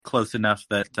close enough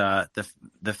that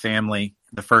the family,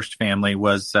 the first family,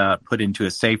 was put into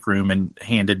a safe room and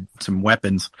handed some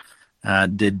weapons.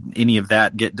 Did any of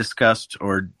that get discussed,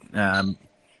 or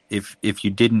if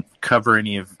you didn't cover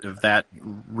any of that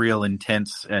real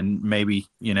intense and maybe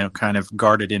kind of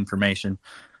guarded information,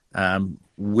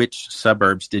 which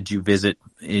suburbs did you visit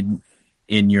in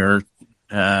your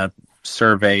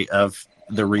survey of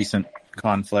the recent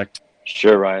conflict?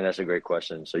 Sure, Ryan, that's a great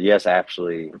question. So yes, I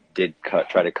actually did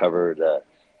try to cover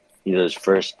those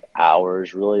first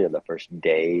hours, really, of the first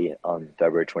day on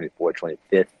February 24th,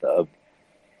 25th of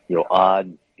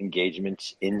odd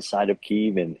engagements inside of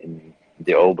Kyiv in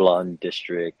the Oblon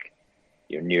district,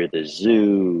 near the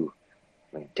zoo,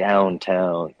 like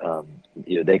downtown.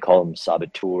 They call them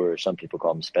saboteurs. Some people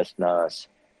call them spetsnaz.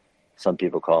 Some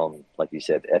people call them, like you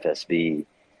said, FSB.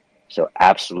 So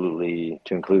absolutely,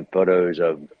 to include photos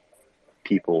of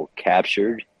people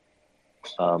captured,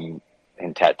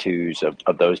 and tattoos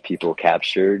of those people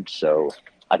captured. So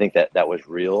I think that was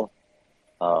real.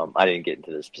 I didn't get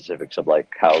into the specifics of like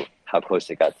how close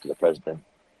they got to the president.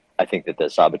 I think that the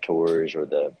saboteurs or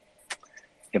the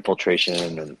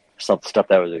infiltration and some stuff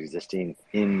that was existing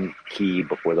in Kyiv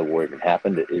before the war even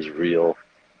happened is real.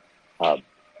 I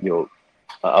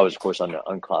was, of course, on the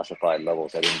unclassified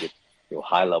levels. I didn't get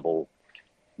high level,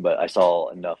 but I saw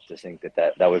enough to think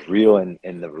that was real. And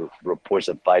the reports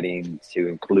of fighting to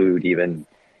include even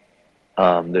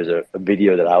there's a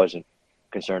video that I was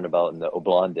concerned about in the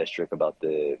Oblon district about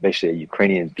basically a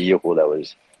Ukrainian vehicle that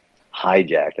was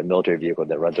hijacked, a military vehicle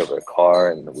that runs over a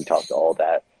car, and we talked to all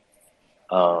that.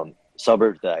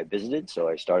 Suburbs that I visited, so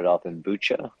I started off in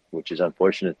Bucha, which is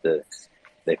unfortunate that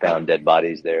they found dead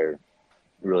bodies there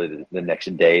really the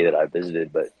next day that I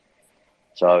visited. But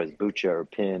so I was Bucha,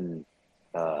 Irpin,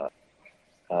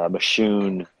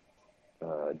 Mashun,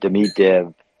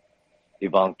 Dmitriev,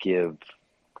 Ivankiv,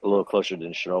 a little closer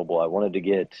than Chernobyl. I wanted to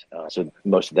get so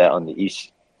most of that on the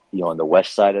east, on the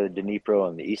west side of the Dnipro,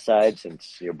 on the east side,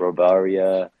 since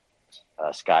Brovaria,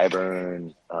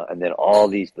 Skyburn, and then all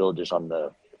these villages on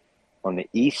the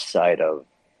east side of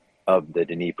the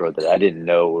Dnipro that I didn't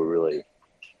know were really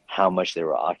how much they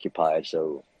were occupied.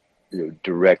 So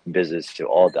direct visits to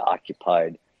all the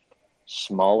occupied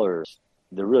smaller,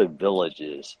 the really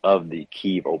villages of the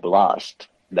Kyiv Oblast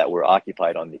that were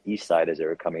occupied on the east side as they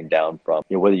were coming down from,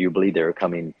 whether you believe they were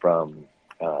coming from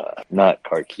not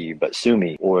Kharkiv, but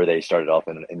Sumy, or they started off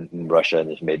in Russia and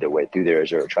just made their way through there as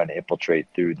they were trying to infiltrate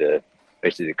through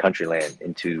basically the country land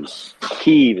into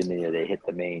Kyiv, and then they hit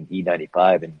the main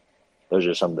E95, and those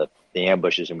are some of the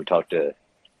ambushes. And we talked to,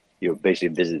 basically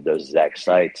visited those exact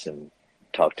sites and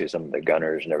talked to some of the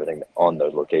gunners and everything on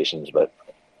those locations. But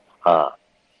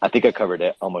I think I covered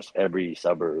almost every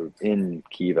suburb in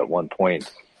Kyiv at one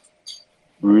point,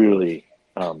 really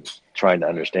trying to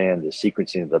understand the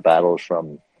sequencing of the battles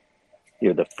from,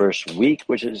 the first week,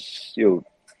 which is,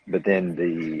 but then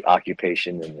the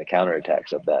occupation and the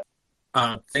counterattacks of that.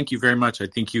 Thank you very much. I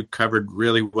think you covered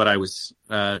really what I was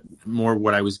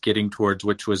getting towards,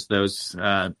 which was those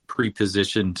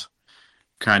pre-positioned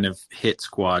kind of hit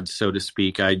squads, so to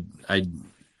speak. I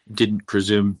didn't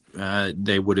presume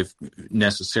they would have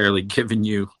necessarily given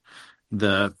you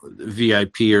the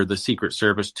VIP or the Secret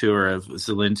Service tour of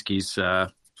Zelensky's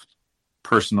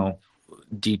personal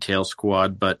detail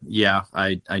squad. But yeah,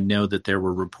 I know that there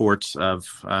were reports of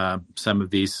some of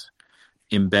these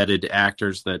embedded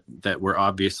actors that were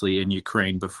obviously in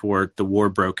Ukraine before the war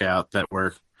broke out that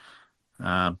were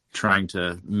trying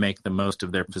to make the most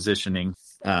of their positioning.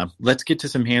 Let's get to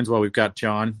some hands while we've got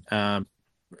John.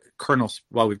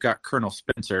 While we've got Colonel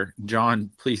Spencer. John,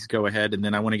 please go ahead, and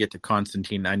then I want to get to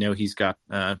Constantine. I know he's got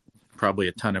probably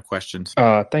a ton of questions.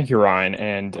 Thank you, Ryan,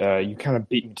 and you kind of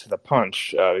beat me to the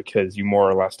punch because you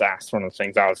more or less asked one of the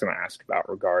things I was going to ask about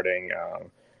regarding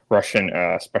Russian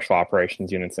special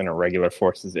operations units and irregular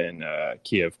forces in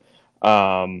Kyiv.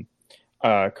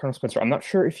 Colonel Spencer, I'm not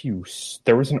sure if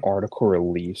there was an article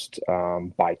released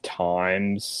by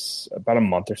Times about a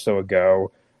month or so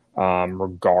ago.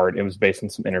 It was based on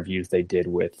some interviews they did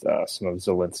with some of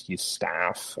Zelensky's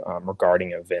staff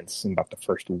regarding events in about the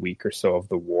first week or so of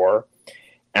the war.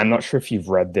 And I'm not sure if you've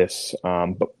read this,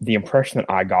 but the impression that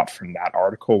I got from that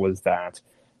article was that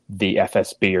the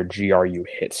FSB or GRU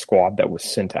hit squad that was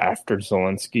sent after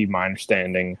Zelensky, my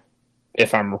understanding,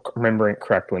 if I'm remembering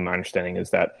correctly, my understanding is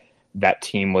that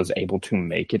team was able to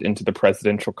make it into the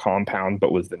presidential compound,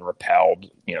 but was then repelled,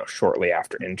 shortly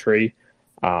after entry.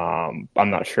 I'm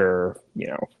not sure,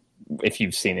 if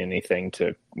you've seen anything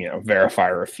to, verify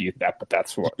or refute that, but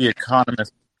that's what The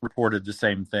Economist reported the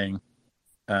same thing.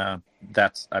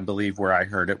 that's, I believe, where I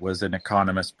heard it was an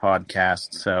economist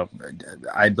podcast. So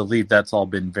I believe that's all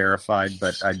been verified,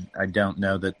 but I don't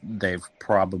know that they've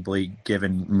probably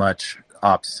given much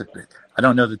opposite. I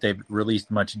don't know that they've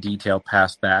released much detail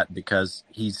past that because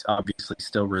he's obviously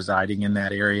still residing in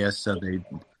that area. So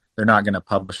they're not going to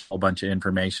publish a whole bunch of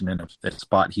information in a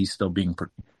spot he's still being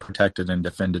protected and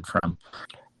defended from.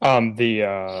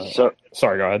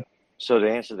 Sorry, go ahead. So to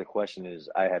answer the question is,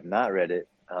 I have not read it.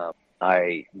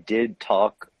 I did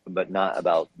talk, but not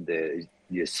about the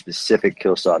specific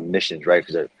Killstar missions, right?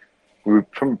 Because we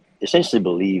essentially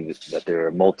believe that there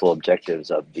are multiple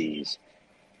objectives of these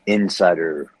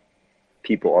insider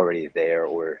people already there,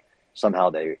 or somehow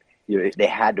they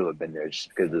had to have been there just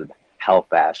because of how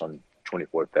fast on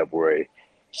 24th February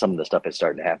some of the stuff is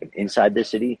starting to happen inside the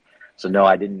city. So no,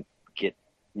 I didn't get.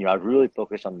 I really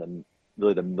focused on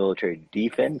the military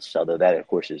defense, although that, of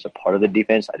course, is a part of the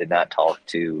defense. I did not talk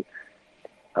to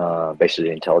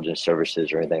basically intelligence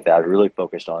services or anything like that. I really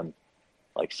focused on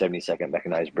like 72nd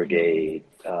Mechanized Brigade,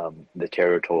 the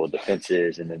territorial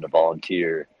defenses, and then the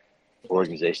volunteer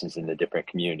organizations in the different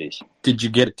communities. Did you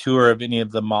get a tour of any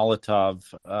of the Molotov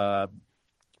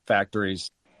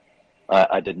factories?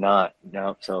 I did not.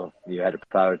 No, so you had to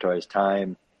prioritize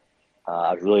time.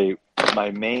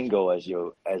 My main goal as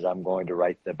I'm going to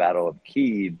write the Battle of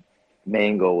Kyiv,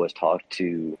 main goal was talk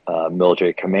to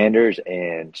military commanders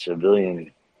and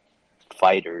civilian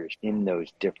fighters in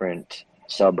those different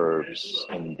suburbs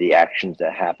and the actions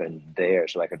that happened there,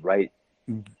 so I could write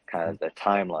kind of the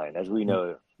timeline. As we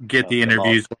know, get the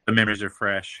interviews when the memories are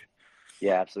fresh.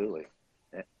 Yeah, absolutely.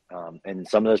 And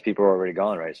some of those people are already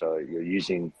gone, right? So you're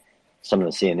using some of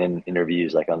the CNN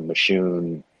interviews, like on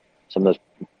Mashoon. A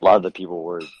lot of the people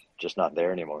were just not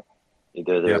there anymore.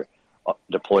 Either they're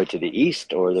deployed to the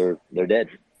east or they're dead.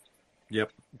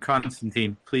 Yep.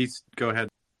 Constantine, please go ahead.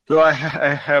 So I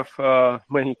have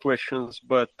many questions,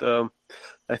 but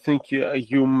I think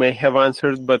you may have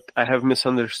answered, but I have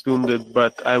misunderstood it.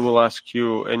 But I will ask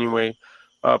you anyway.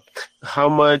 How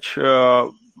much,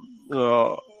 like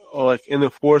in a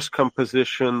force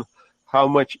composition, how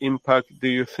much impact do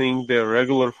you think the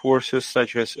regular forces,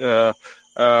 such as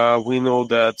we know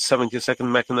that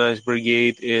 72nd Mechanized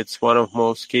Brigade, it's one of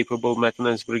most capable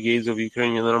mechanized brigades of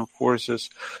Ukrainian armed forces.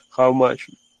 How much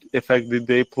effect did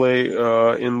they play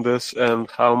in this, and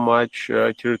how much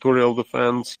territorial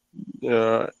defense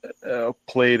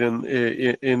played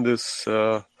in this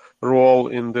role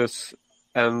in this,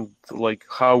 and like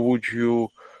how would you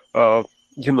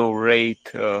rate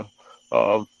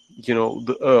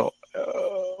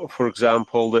for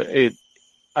example there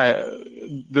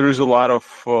is a lot of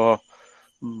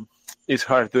it's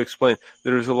hard to explain.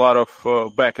 There is a lot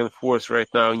of back and forth right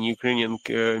now in Ukrainian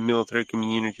military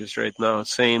communities right now,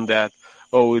 saying that,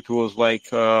 it was like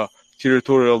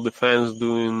territorial defense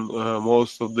doing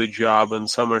most of the job, and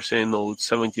some are saying, no, it's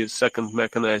 72nd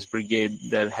Mechanized Brigade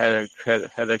that had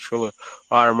actually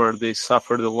armor. They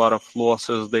suffered a lot of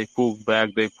losses. They pulled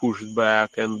back, they pushed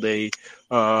back, and they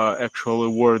actually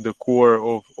were the core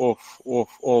of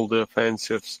all the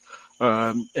offensives.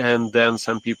 And then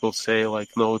some people say, like,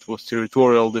 no, it was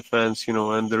territorial defense,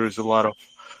 and there is a lot of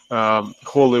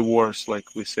holy wars,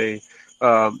 like we say.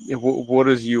 What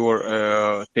is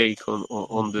your take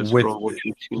on this from what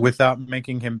you've seen? Without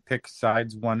making him pick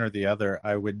sides, one or the other,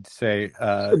 I would say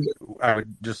I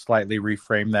would just slightly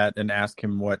reframe that and ask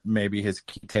him what maybe his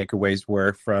key takeaways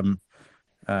were from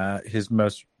his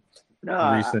most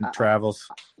recent travels.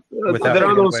 There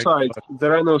are no sides.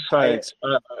 There are no sides.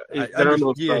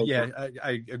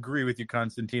 I agree with you,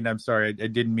 Constantine. I'm sorry, I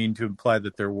didn't mean to imply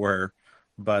that there were,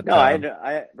 but no, Ryan,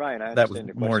 I that was understand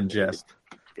the question. more in jest.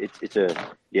 I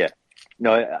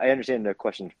understand the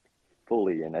question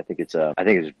fully, and I think it's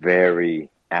very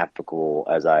applicable.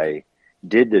 As I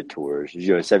did the tours,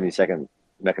 72nd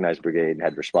Mechanized Brigade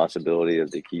had responsibility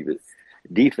of the Kyiv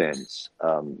defense.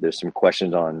 There's some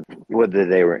questions on whether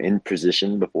they were in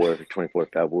position before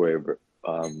 24th February.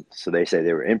 So they say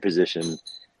they were in position,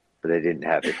 but they didn't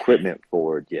have equipment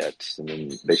forward yet. And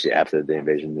then basically after the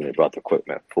invasion, then they brought the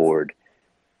equipment forward.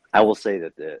 I will say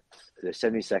that the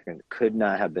 72nd could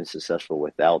not have been successful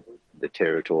without the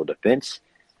territorial defense.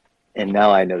 And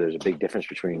now I know there's a big difference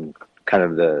between kind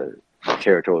of the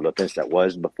territorial defense that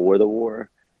was before the war,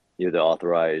 the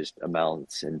authorized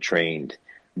amounts and trained,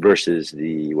 versus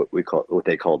what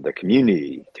they called the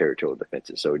community territorial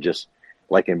defenses. So just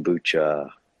like in Bucha,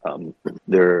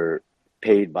 they're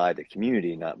paid by the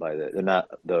community, they're not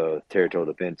the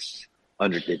territorial defense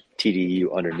under the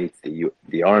TDU underneath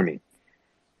the army.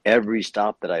 Every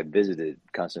stop that I visited,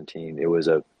 Constantine, it was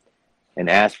an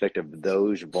aspect of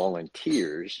those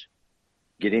volunteers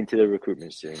getting to the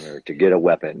recruitment center to get a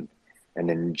weapon, and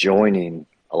then joining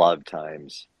a lot of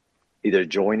times, either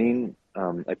joining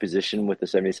a position with the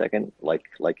 72nd,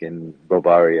 like in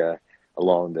Bovaria,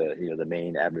 along the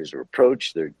main avenues of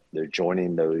approach. They're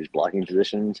joining those blocking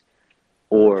positions,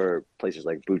 or places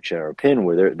like Bucha or Pin,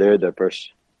 where they're the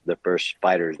first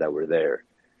fighters that were there.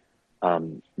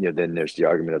 Then there's the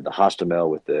argument of the Hostomel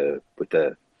with the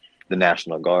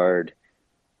National Guard,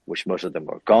 which most of them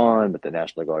are gone, but the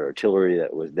National Guard artillery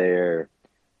that was there,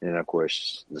 and then of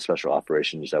course the special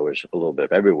operations that was a little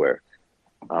bit everywhere.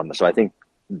 So I think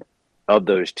of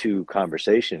those two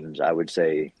conversations, I would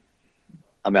say,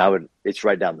 it's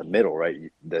right down the middle,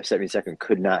 right? The 72nd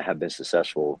could not have been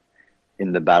successful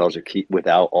in the battles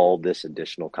without all this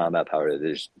additional combat power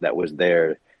that was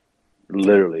there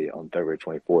literally on February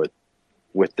 24th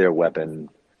with their weapon,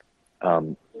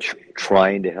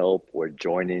 trying to help or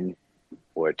joining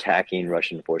or attacking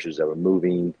Russian forces that were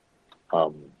moving.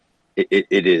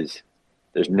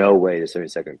 There's no way the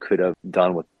 72nd could have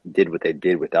did what they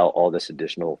did without all this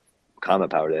additional combat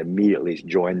power that immediately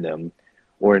joined them,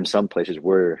 or in some places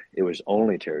where it was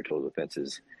only territorial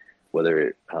defenses,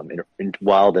 whether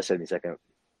while the 72nd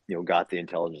got the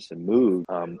intelligence and moved,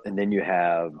 and then you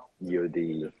have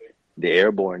the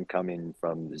airborne coming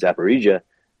from Zaporizhia,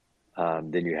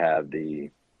 then you have the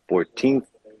 14th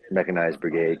Mechanized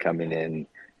Brigade coming in.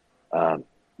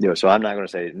 So I'm not going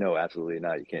to say no, absolutely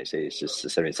not. You can't say it's just the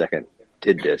 72nd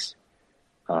did this.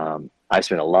 I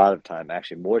spent a lot of time,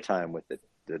 actually more time with the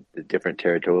different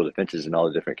territorial defenses in all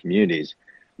the different communities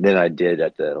than I did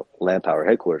at the Land Power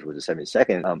headquarters with the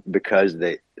 72nd, because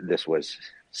this was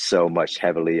so much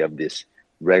heavily of this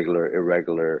regular,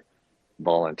 irregular,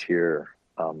 volunteer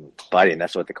fighting.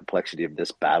 That's what the complexity of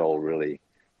this battle really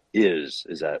is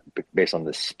that based on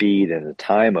the speed and the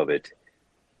time of it,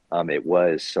 it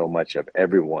was so much of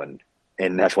everyone.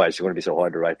 And that's why it's going to be so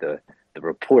hard to write the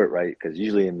report, right? Because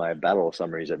usually in my battle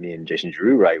summaries that me and Jason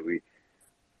Giroux write,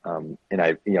 and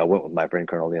I went with my friend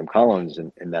Colonel Liam Collins,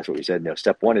 and that's what we said.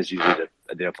 Step one is usually to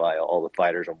identify all the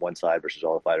fighters on one side versus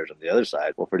all the fighters on the other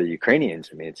side. Well, for the Ukrainians,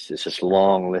 it's just this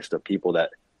long list of people that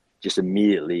just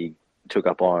immediately took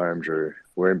up arms or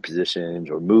were in positions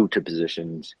or moved to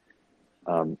positions,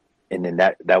 and then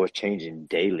that was changing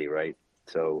daily, right?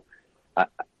 So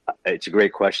it's a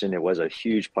great question. It was a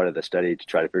huge part of the study to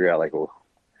try to figure out, like, well,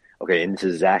 okay, in this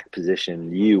exact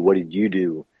position, what did you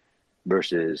do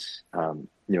versus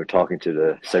talking to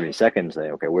the 72nd,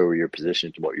 saying, okay, where were your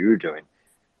positions and what you were doing?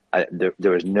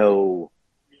 There was no,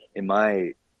 in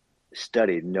my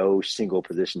study, no single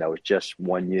position that was just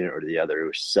one unit or the other. It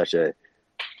was such a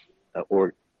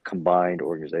combined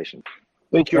organization.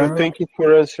 Thank you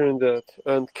for answering that.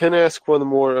 And can I ask one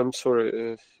more? I'm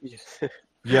sorry.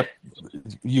 Yep.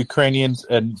 Ukrainians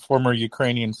and former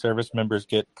Ukrainian service members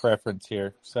get preference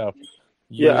here. So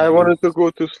I wanted to go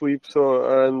to sleep,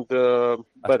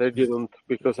 but I didn't,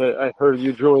 because I heard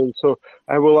you join. So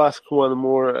I will ask one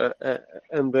more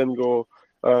and then go.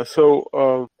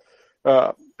 How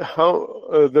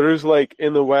there is, like,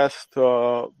 in the West,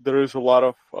 there is a lot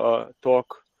of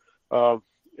talk.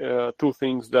 Two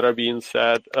things that are being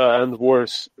said and were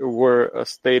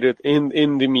stated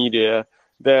in the media,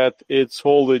 that it's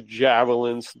all the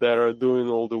javelins that are doing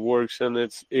all the works, and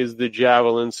it's the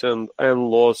javelins and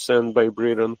laws sent by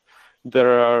Britain that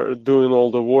are doing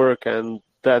all the work, and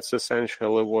that's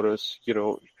essentially what is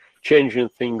changing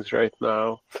things right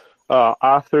now.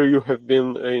 After you have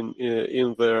been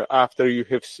in there, after you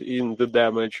have seen the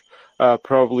damage,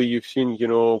 probably you've seen,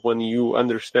 when you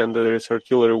understand that there's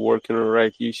artillery working,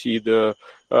 right? You see the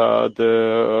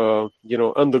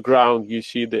underground, you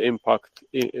see the impact,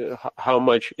 how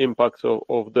much impact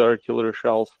of the artillery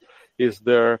shells is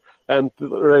there. And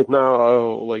right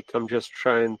now, I'm just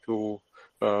trying to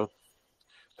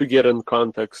get in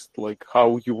context, like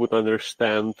how you would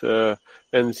understand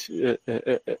and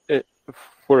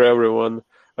for everyone.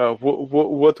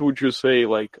 What would you say?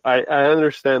 Like, I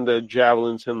understand that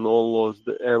javelins and laws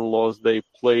they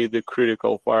play the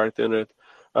critical part in it,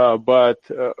 but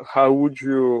how would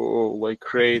you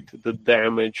rate the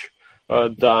damage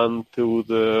done to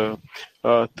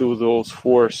those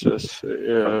forces,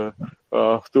 to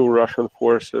Russian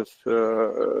forces,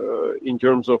 in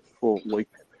terms of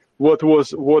what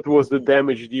was the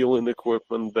damage deal in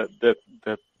equipment that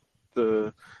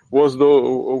was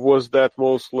that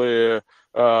mostly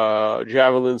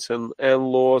javelins and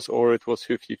laws, or it was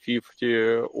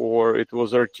 50-50, or it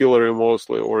was artillery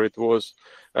mostly, or it was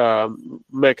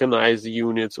mechanized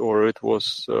units, or it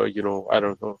was I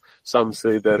don't know, some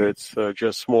say that it's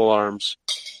just small arms.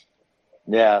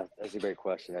 Yeah, that's a great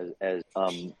question. As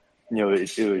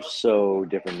it was so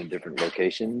different in different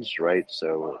locations, right?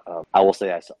 So I will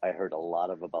say I heard a lot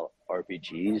about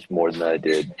RPGs more than I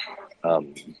did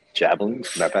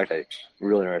javelins. Matter of fact, a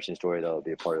really interesting story that'll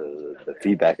be a part of the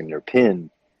feedback in your pin,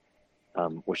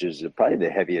 which is probably the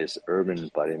heaviest urban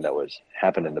fighting that was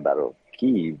happened in the Battle of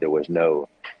Kyiv. There was no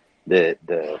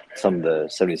some of the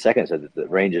 72nd said that the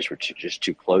ranges were just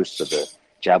too close, so the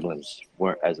javelins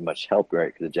weren't as much help, right?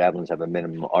 Because the javelins have a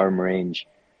minimum arm range.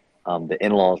 The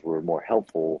in-laws were more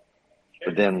helpful,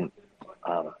 but then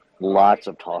lots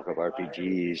of talk of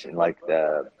RPGs and like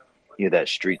that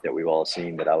street that we've all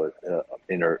seen that I was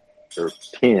in her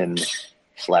pin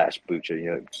 /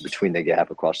 Bucha, between the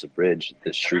gap across the bridge,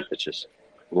 the street that's just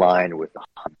lined with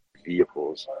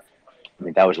vehicles. I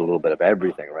mean, that was a little bit of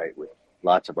everything, right? With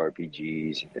lots of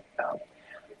RPGs.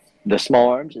 The small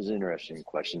arms is an interesting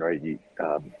question, right?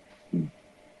 Of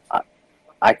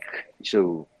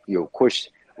course,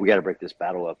 we got to break this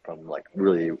battle up from like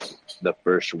really the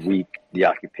first week, the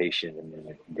occupation,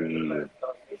 and the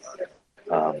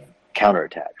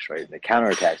counterattacks, right? And the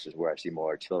counterattacks is where I see more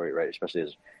artillery, right?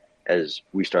 Especially as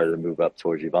we started to move up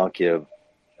towards Ivankiv,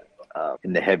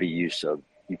 in the heavy use of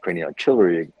Ukrainian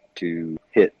artillery to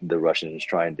hit the Russians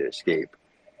trying to escape.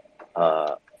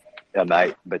 But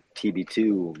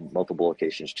TB2, multiple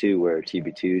locations too, where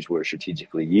TB2s were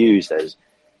strategically used as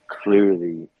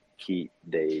clearly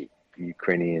the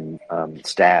Ukrainian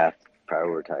staff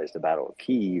prioritized the Battle of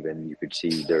Kyiv, and you could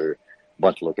see there are a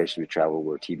bunch of locations we traveled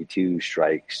where TB2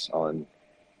 strikes on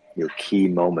key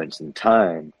moments in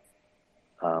time.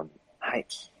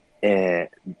 And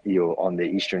on the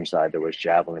eastern side there was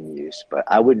javelin use, but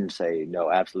I wouldn't say no.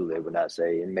 Absolutely, I would not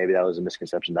say, and maybe that was a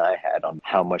misconception that I had on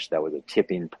how much that was a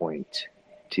tipping point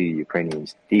to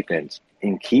Ukrainians' defense.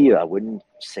 In Kyiv, I wouldn't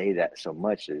say that so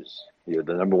much as the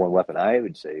number one weapon I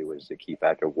would say was the key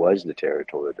factor was the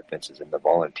territorial defenses and the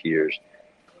volunteers,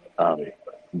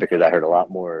 because I heard a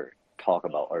lot more talk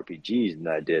about RPGs than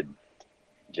I did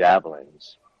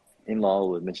javelins. In-law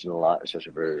was mentioned a lot,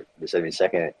 especially for the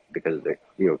 72nd, because of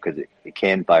because it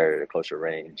can fire at a closer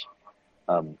range,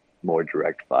 more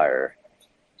direct fire.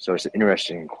 So it's an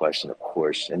interesting question, of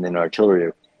course. And then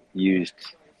artillery used,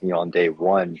 on day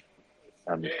one,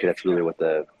 because that's really what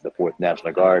the 4th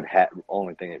National Guard had. The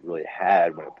only thing it really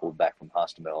had when it pulled back from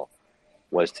Hostomel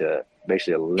was to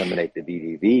basically eliminate the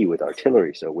VDV with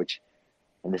artillery.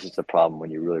 And this is the problem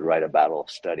when you really write a battle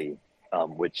study,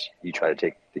 which you try to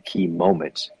take the key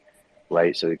moments.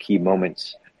 Right, so the key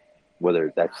moments,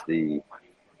 whether that's the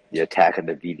attack of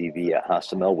the VDV at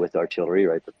Hostomel with artillery,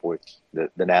 right,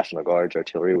 the National Guard's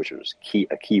artillery, which was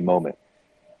a key moment,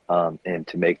 and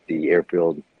to make the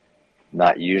airfield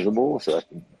not usable. So,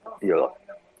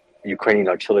 Ukrainian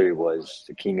artillery was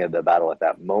the king of the battle at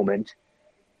that moment.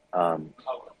 And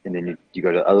then you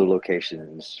go to other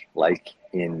locations, like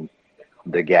in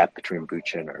the gap between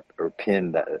Bucha or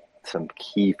Pin, that some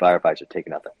key firefights are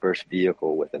taking out the first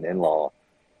vehicle with an in-law,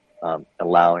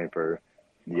 allowing for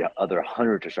the other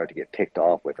 100 to start to get picked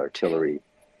off with artillery,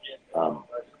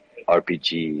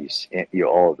 RPGs, and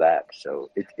all of that. So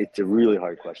it's a really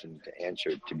hard question to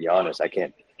answer. To be honest,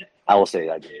 I will say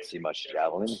I didn't see much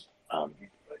javelin,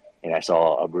 and I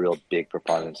saw a real big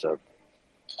preponderance of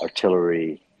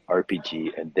artillery,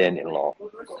 RPG, and then in-law.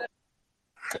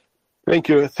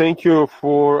 Thank you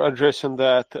for addressing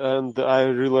that, and I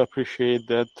really appreciate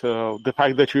that. The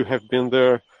fact that you have been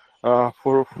there.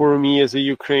 For me as a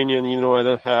Ukrainian, I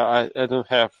don't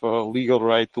have a legal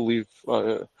right to leave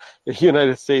the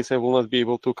United States. I will not be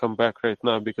able to come back right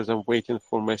now because I'm waiting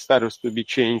for my status to be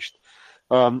changed.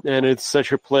 And it's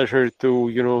such a pleasure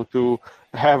to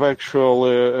have actual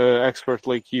expert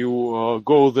like you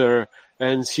go there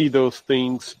and see those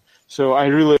things. So I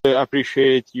really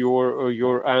appreciate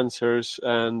your answers,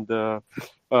 and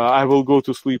I will go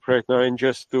to sleep right now. And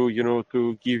just to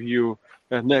give you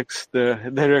next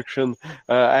direction,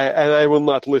 I will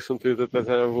not listen to that.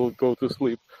 I will go to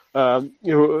sleep.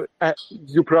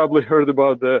 You probably heard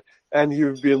about and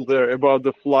you've been there, about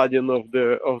the flooding of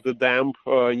the dam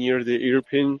near the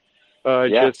Irpin.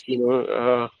 Yeah.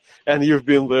 And you've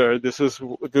been there. This is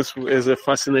a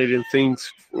fascinating thing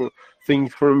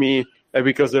for me,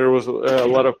 because there was a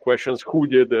lot of questions: who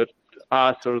did it,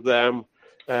 us or them?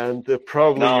 And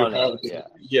probably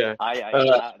yeah.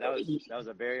 That was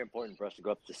a very important for us to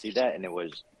go up to see that, and it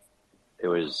was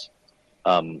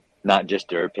not just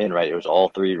the Irpin, right? It was all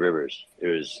 3 rivers. It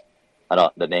was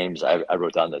the names. I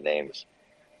wrote down the names.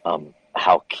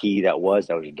 How key that was.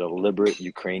 That was a deliberate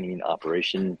Ukrainian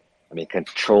operation. I mean,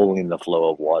 controlling the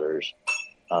flow of waters.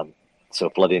 So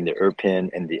flooding the Irpin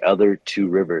and the other 2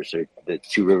 rivers, the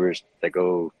 2 rivers that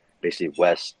go basically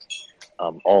west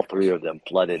All three of them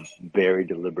flooded very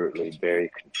deliberately,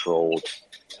 very controlled.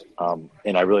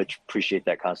 And I really appreciate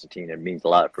that, Constantine. It means a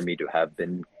lot for me to have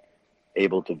been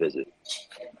able to visit.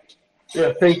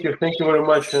 Yeah, thank you. Thank you very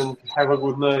much, and have a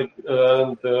good night.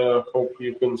 And hope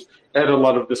you can add a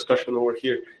lot of discussion over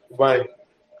here. Bye.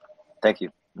 Thank you.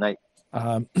 Night.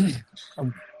 I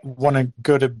want to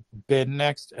go to Ben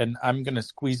next, and I'm going to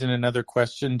squeeze in another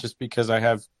question just because I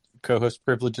have co-host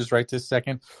privileges right this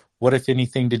second. What, if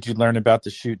anything, did you learn about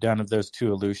the shoot down of those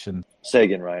two Aleutian? Say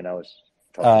again, Ryan. I was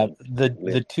talking.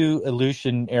 The two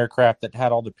Aleutian aircraft that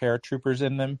had all the paratroopers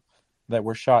in them that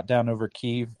were shot down over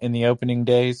Kyiv in the opening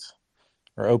days,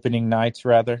 or opening nights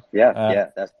rather. Yeah,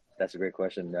 that's a great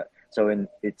question. So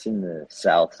it's in the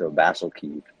south, so Vassal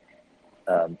Kyiv.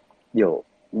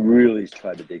 Really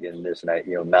tried to dig into this,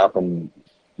 and Malcolm,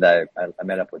 that I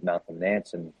met up with Malcolm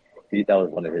Nance, and that was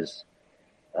one of his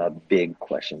big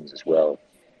questions as well.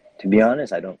 To be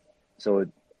honest, I don't. So it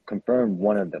confirmed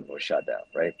one of them was shot down,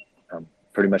 right?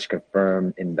 Pretty much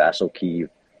confirmed in Vassal Kyiv,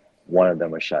 one of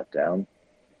them was shot down.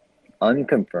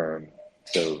 Unconfirmed,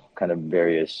 so kind of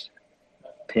various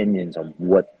opinions on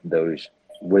what those,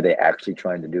 were they actually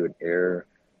trying to do an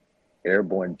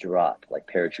airborne drop like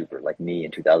paratrooper like me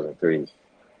in 2003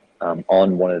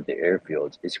 on one of the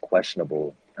airfields is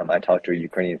questionable. I talked to a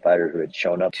Ukrainian fighter who had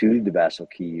shown up to the Vassal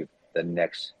Kyiv the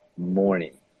next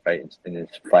morning, right, and is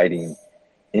fighting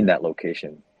in that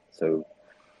location. So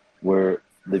were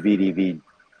the VDV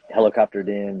helicoptered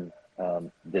in?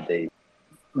 Did they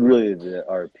really?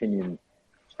 Our opinion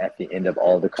at the end of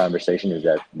all the conversation is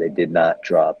that they did not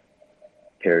drop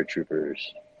paratroopers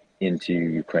into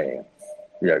Ukraine,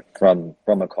 from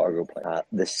a cargo plane.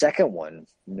 The second one,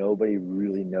 nobody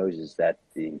really knows, is that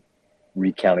the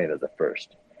recounting of the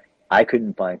first. I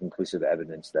couldn't find conclusive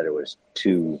evidence that it was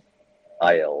two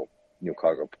IL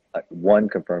cargo, one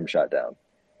confirmed shot down.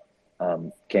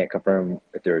 Can't confirm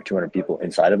if there were 200 people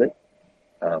inside of it.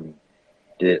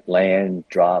 Did it land,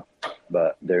 drop?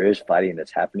 But there is fighting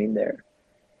that's happening there.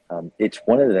 It's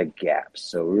one of the gaps.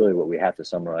 So really what we have to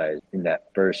summarize in that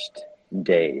first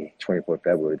day, 24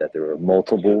 February, that there were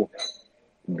multiple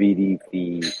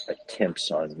VDV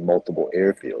attempts on multiple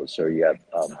airfields. So you have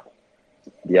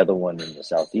the other one in the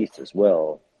southeast as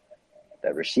well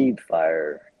that received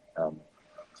fire,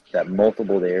 that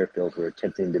multiple of the airfields were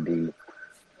attempting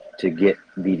to get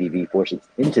VDV forces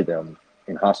into them,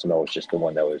 and Hostomel was just the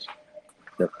one that was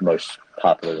the most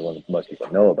popular, the one that most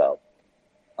people know about.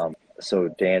 So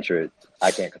to answer it, I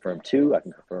can't confirm two. I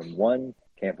can confirm one.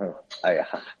 Can't confirm. I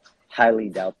highly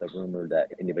doubt the rumor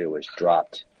that anybody was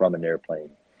dropped from an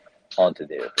airplane onto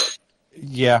the airfield.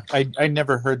 Yeah, I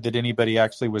never heard that anybody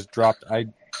actually was dropped.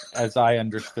 As I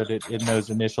understood it, in those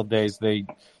initial days, they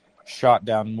shot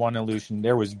down one Aleutian.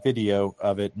 There was video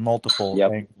of it, multiple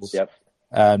angles. Yep.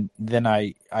 Then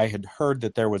I had heard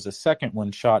that there was a second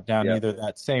one shot down either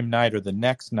that same night or the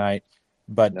next night,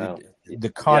 but the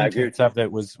contents of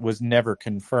it was never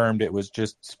confirmed. It was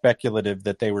just speculative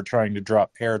that they were trying to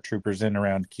drop paratroopers in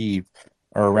around Kyiv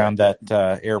or around that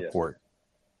airport.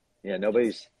 Yeah,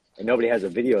 nobody has a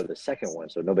video of the second one,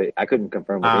 so I couldn't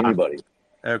confirm with anybody.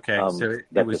 Okay, so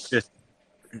it was just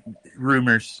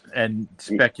rumors and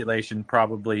speculation,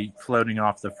 probably floating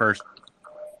off the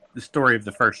story of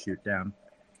the first shoot down.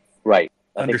 Right.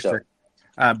 Understood.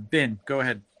 So. Ben, go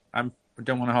ahead. I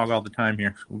don't want to hog all the time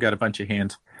here. We've got a bunch of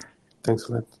hands. Thanks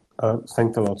for that.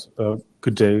 Thanks a lot.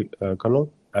 Good day,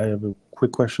 Colonel. I have a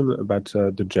quick question about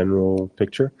the general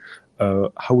picture.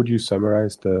 How would you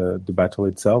summarize the battle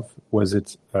itself? Was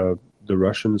it the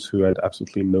Russians who had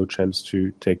absolutely no chance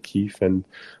to take Kyiv and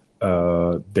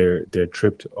they're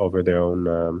tripped over their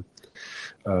own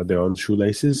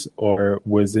shoelaces, or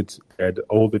was it they had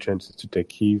all the chances to take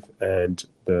Kyiv and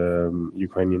the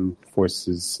Ukrainian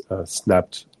forces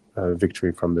snapped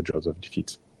victory from the jaws of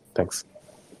defeat? Thanks.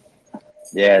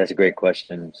 Yeah, that's a great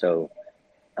question. So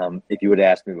if you would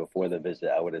have asked me before the visit,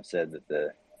 I would have said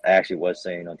that I actually was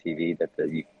saying on TV that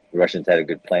the Russians had a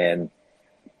good plan,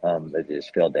 that they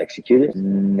just failed to execute it.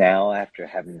 Now, after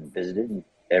having visited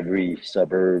every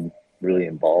suburb really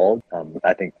involved,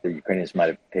 I think the Ukrainians might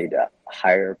have paid a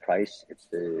higher price if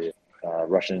the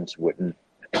Russians wouldn't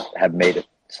have made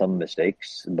some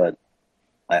mistakes. But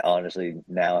I honestly,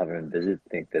 now having visited,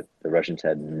 think that the Russians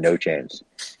had no chance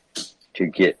to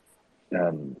get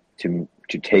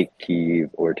to take Kyiv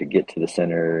or to get to the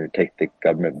center, take the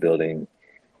government building.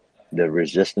 The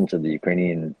resistance of the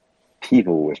Ukrainian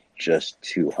people was just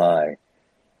too high.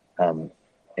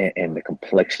 And the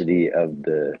complexity of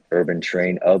the urban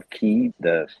terrain of Kyiv,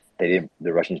 the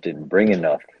Russians didn't bring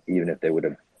enough, even if they would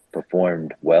have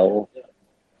performed well,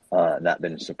 not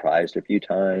been surprised a few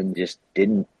times, just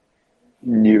didn't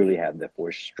nearly have the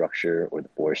force structure or the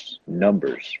force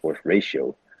numbers, force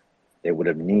ratio they would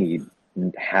have need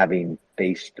having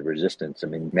faced the resistance. I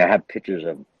mean, I have pictures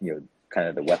of, kind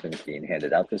of the weapons being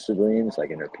handed out to civilians,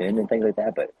 like in their pin and things like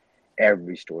that, but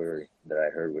every story that I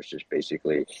heard was just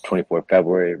basically 24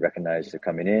 February recognized they're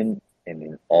coming in, and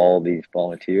then all these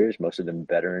volunteers, most of them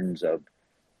veterans of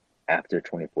after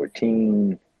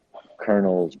 2014,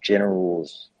 colonels,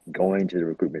 generals, going to the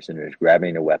recruitment centers,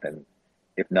 grabbing a weapon,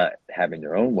 if not having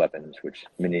their own weapons, which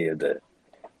many of the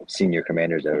senior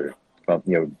commanders that are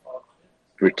from,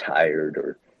 retired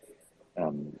or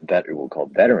we'll call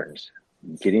veterans,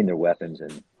 getting their weapons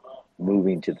and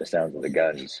moving to the sounds of the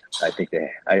guns.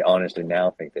 I honestly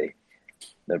now think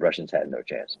the Russians had no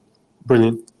chance.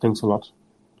 Brilliant. Thanks a lot.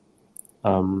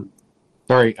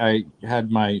 Sorry, I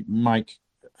had my mic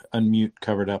unmute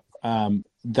covered up.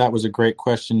 That was a great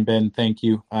question, Ben. Thank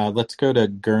you. Let's go to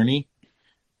Gurney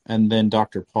and then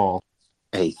Dr. Paul.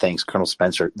 Hey, thanks, Colonel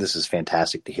Spencer. This is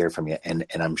fantastic to hear from you, and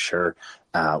I'm sure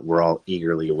we're all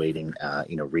eagerly awaiting,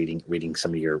 reading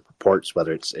some of your reports,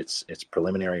 whether it's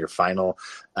preliminary or final.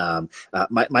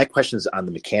 My question is on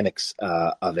the mechanics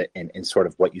of it and sort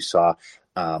of what you saw.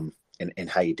 And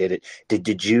how you did it.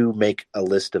 Did you make a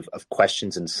list of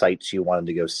questions and sites you wanted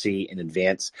to go see in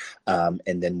advance? And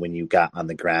then when you got on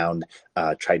the ground,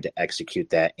 tried to execute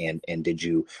that? And did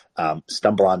you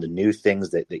stumble onto new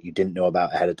things that you didn't know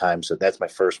about ahead of time? So that's my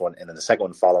first one. And then the second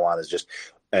one follow on is just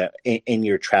in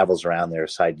your travels around there,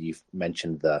 aside, you've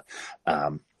mentioned the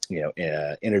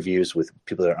interviews with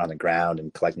people that are on the ground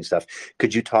and collecting stuff.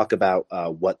 Could you talk about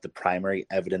what the primary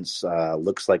evidence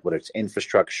looks like, whether it's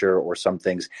infrastructure or some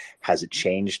things? Has it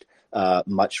changed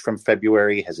much from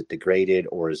February? Has it degraded,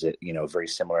 or is it, very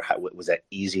similar? Was that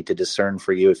easy to discern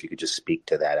for you? If you could just speak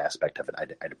to that aspect of it,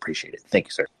 I'd appreciate it. Thank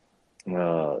you, sir.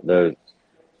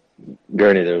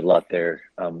 Gurney, there's a lot there.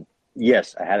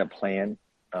 Yes, I had a plan,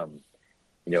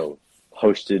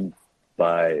 hosted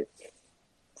by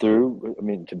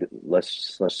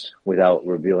less without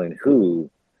revealing who,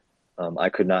 I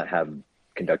could not have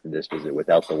conducted this visit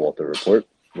without the Walter Report,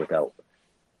 without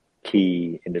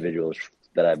key individuals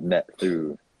that I've met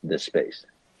through this space.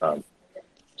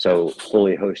 So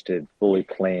fully hosted, fully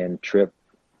planned trip,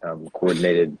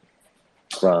 coordinated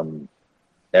from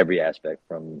every aspect,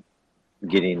 from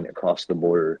getting across the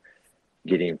border,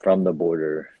 getting from the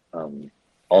border,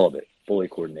 all of it fully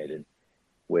coordinated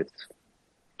with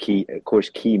key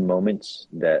moments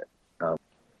of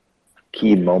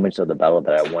the battle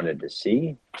that I wanted to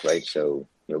see, right? So,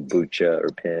 Bucha,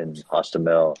 Irpin,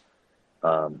 Hostomel,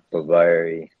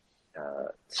 Bavary,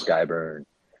 Skyburn,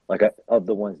 of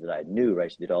the ones that I knew,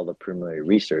 right? So did all the preliminary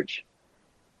research,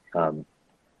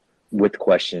 with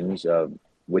questions of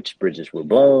which bridges were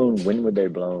blown, when were they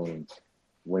blown,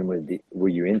 were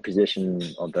you in position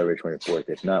on February 24th?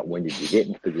 If not, when did you get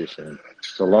into position?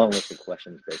 So long list of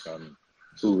questions based on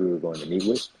who we were going to meet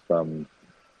with, from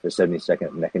the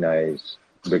 72nd Mechanized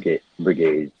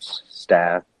Brigade's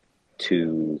staff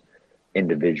to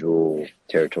individual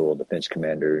territorial defense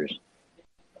commanders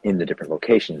in the different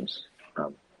locations.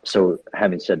 So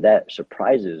having said that,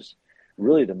 surprises,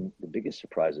 really the biggest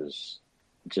surprises,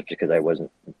 just because I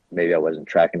wasn't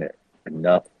tracking it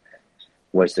enough,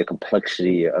 was the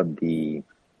complexity of the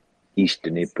East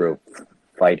Dnipro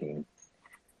fighting.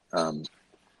 And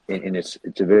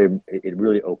it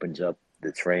really opens up,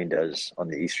 the terrain does, on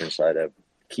the eastern side of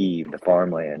Kyiv, the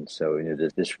farmland. So,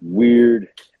 there's this weird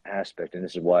aspect, and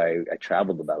this is why I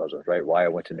traveled the battle zones, right? Why I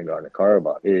went to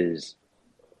Nagorno-Karabakh is,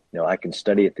 I can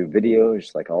study it through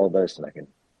videos like all of us, and I can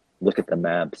look at the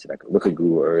maps, and I can look at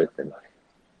Google Earth, and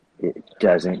it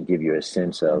doesn't give you a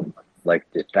sense of,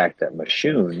 the fact that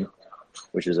Mashun,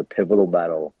 which is a pivotal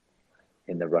battle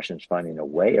in the Russians finding a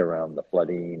way around the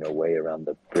flooding, a way around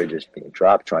the bridges being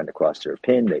dropped, trying to cross their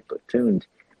pin, they platooned,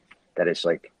 that it's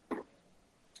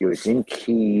it's in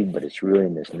Kyiv, but it's really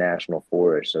in this national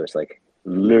forest. So it's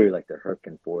literally like the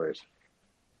Herkin forest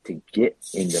to get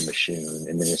into Mashun,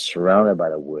 and then it's surrounded by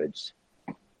the woods.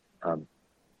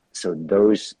 So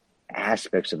those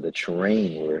aspects of the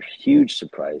terrain were a huge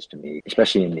surprise to me,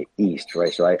 especially in the east,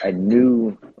 right? So I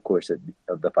knew, of course,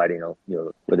 of the fighting,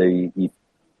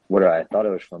 whether I thought it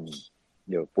was from,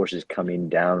 forces coming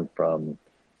down from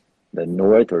the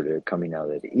north or they're coming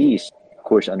out of the east. Of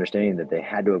course, understanding that they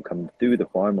had to have come through the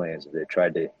farmlands as they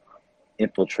tried to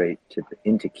infiltrate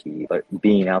into Kyiv. But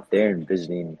being out there and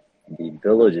visiting the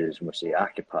villages in which they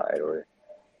occupied, or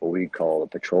what we call a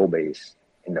patrol base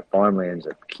in the farmlands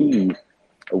of Kyiv,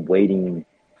 awaiting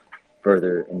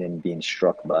further, and then being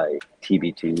struck by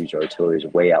TB2s or artillery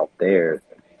way out there,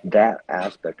 that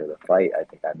aspect of the fight I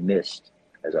think I missed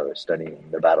as I was studying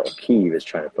the Battle of Kiev is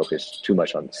trying to focus too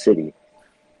much on the city.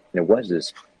 And it was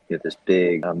this, this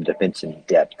big defense in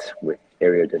depth with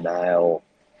area denial,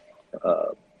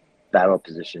 battle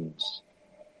positions,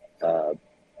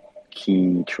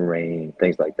 key terrain,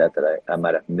 things like that I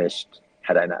might have missed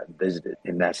had I not visited.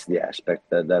 And that's the aspect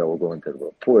that will go into the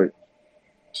report.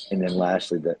 And then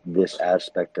lastly, this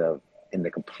aspect of, in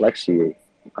the complexity,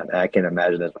 I can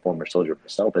imagine as a former soldier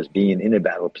myself as being in a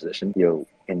battle position,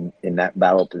 in that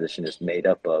battle position is made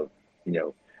up of,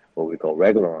 what we call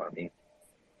regular army.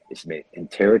 It's made in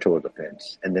territorial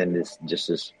defense. And then this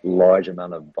large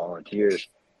amount of volunteers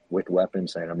with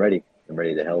weapons saying, I'm ready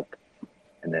to help.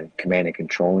 And then command and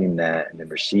controlling that, and then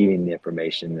receiving the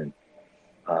information, and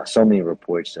so many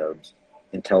reports of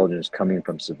intelligence coming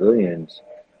from civilians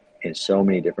in so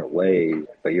many different ways.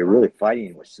 But you're really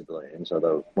fighting with civilians,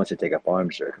 although once they take up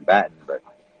arms, they're a combatant. But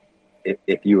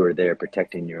if you were there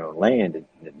protecting your own land,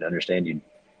 and understand you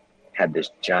had this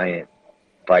giant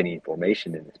fighting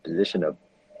formation in this position of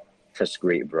such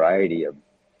great variety of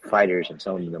fighters, and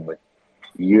some of them with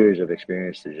years of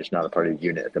experience, they're just not a part of the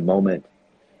unit at the moment.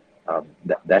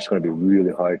 That's going to be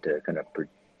really hard to kind of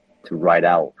to write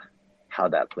out how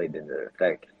that played into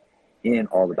effect in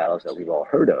all the battles that we've all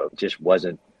heard of. It just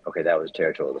wasn't, okay, that was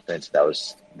territorial defense. That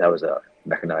was a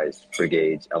mechanized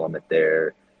brigades element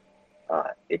there.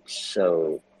 It's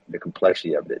so, the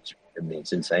complexity of it,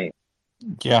 it's insane.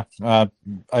 Yeah,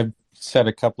 I've said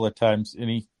a couple of times,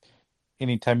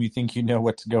 anytime you think you know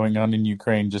what's going on in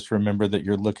Ukraine, just remember that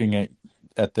you're looking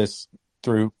at this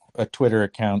through a Twitter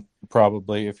account,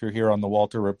 probably, if you're here on the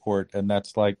Walter Report, and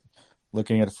that's like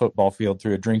looking at a football field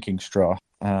through a drinking straw.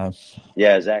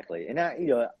 Yeah, exactly. And I've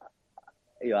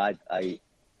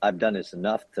done this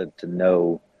enough to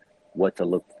know what to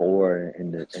look for,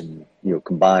 and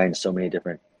combine so many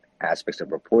different aspects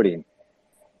of reporting.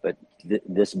 But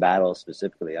this battle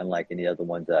specifically, unlike any other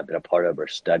ones that I've been a part of or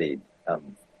studied,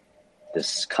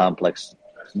 this complex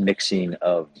mixing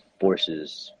of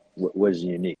forces was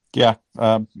unique. Yeah,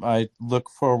 I look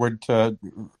forward to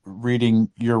reading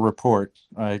your report.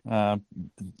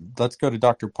 Let's go to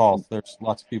Dr. Paul. There's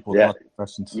lots of people with lots of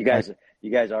questions. You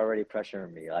guys are already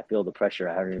pressuring me. I feel the pressure.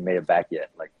 I haven't even made it back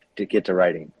yet. Like, to get to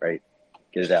writing, right?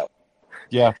 Get it out.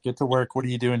 Yeah, get to work. What are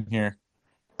you doing here?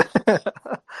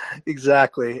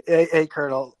 Exactly. Hey,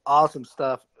 Colonel, awesome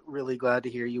stuff. Really glad to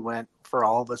hear you went, for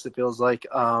all of us, it feels like,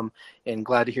 and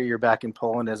glad to hear you're back in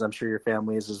Poland, as I'm sure your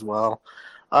family is as well.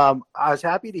 I was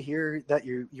happy to hear that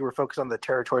you were focused on the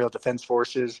territorial defense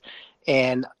forces,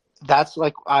 and that's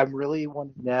like, I really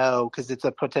want to know, because it's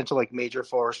a potential like major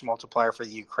force multiplier for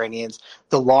the Ukrainians.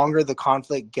 The longer the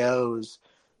conflict goes,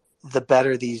 the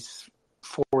better these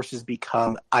forces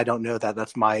become. I don't know that.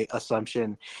 That's my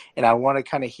assumption. And I want to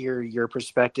kind of hear your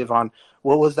perspective on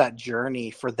what was that journey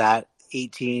for that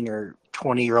 18 or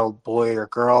 20-year-old boy or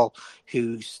girl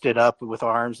who stood up with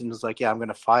arms and was like, yeah, I'm going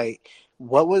to fight.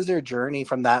 What was their journey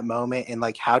from that moment? And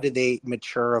like, how did they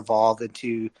mature, evolve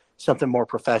into something more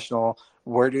professional?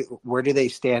 Where do they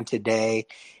stand today?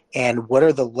 And what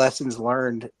are the lessons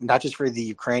learned, not just for the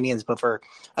Ukrainians, but for,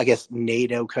 I guess,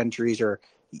 NATO countries or,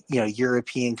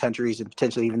 European countries, and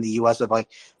potentially even the U.S., of like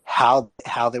how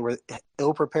they were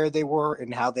ill prepared they were,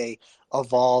 and how they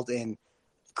evolved and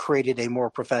created a more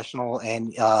professional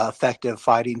and effective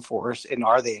fighting force. And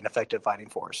are they an effective fighting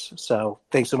force? So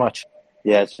thanks so much.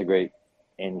 Yeah, it's a great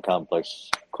and complex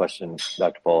question,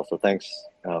 Dr. Paul. So thanks.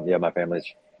 My family's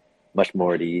much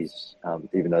more at ease,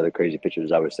 even though the crazy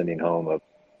pictures I was sending home of,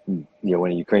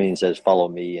 when a Ukrainian says, follow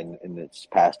me, and it's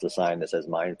past a sign that says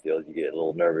minefield, you get a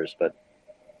little nervous. But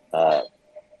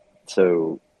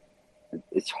so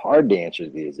it's hard to answer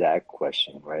the exact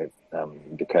question, right?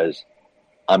 Because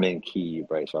I'm in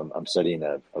Kyiv, right? So I'm studying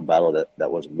a battle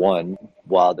that was won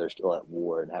while they're still at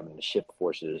war, and having to shift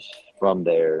forces from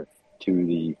there to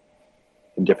the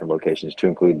different locations, to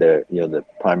include the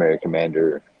primary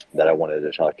commander that I wanted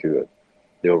to talk to.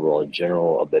 The overall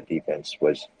general of the defense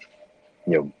was,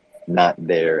 not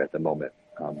there at the moment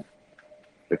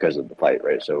because of the fight,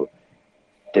 right? So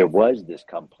there was this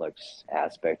complex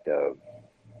aspect of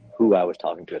who I was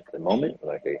talking to at the moment.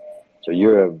 Like, so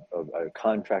you're a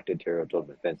contracted territorial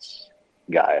defense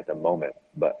guy at the moment,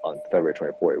 but on February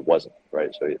 24th, it wasn't,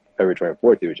 right? So February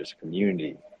 24th, it was just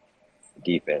community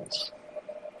defense.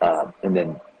 And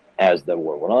then as the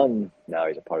war went on, now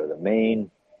he's a part of the main,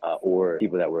 or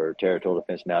people that were territorial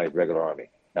defense, now he's regular army,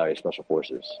 now he's special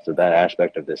forces. So that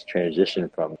aspect of this transition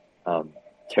from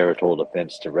territorial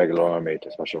defense to regular army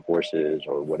to special forces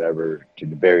or whatever, to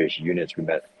the various units we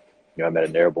met. I met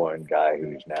an airborne guy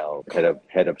who's now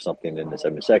head of something in the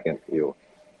 72nd.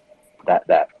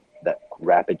 That that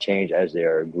rapid change as they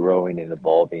are growing and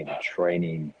evolving and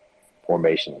training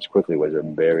formations quickly was a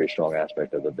very strong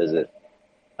aspect of the visit.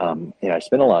 And I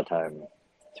spent a lot of time,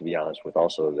 to be honest, with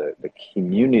also the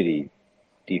community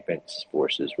defense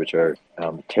forces, which are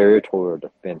territorial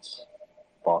defense,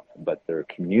 but they're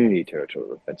community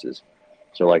territorial defenses.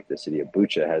 So like the city of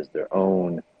Bucha has their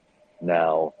own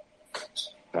now,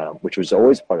 which was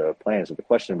always part of a plan. So the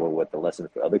question, well, what the lesson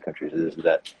for other countries is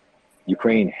that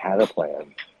Ukraine had a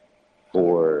plan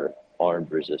for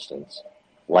armed resistance,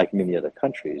 like many other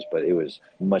countries, but it was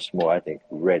much more, I think,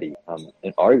 ready.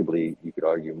 And arguably, you could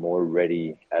argue more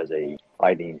ready as a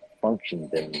fighting function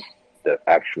than the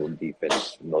actual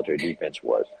defense, military defense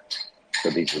was. So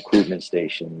these recruitment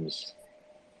stations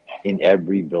in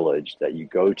every village that you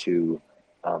go to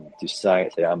say,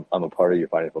 I'm a part of your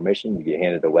fighting formation, you get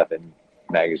handed a weapon,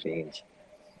 magazines.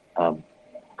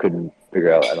 Couldn't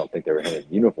figure out, I don't think they were handed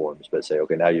uniforms, but say,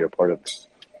 okay, now you're a part of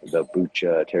the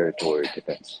Bucha territory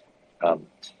defense. And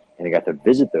I got to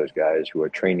visit those guys who were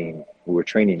training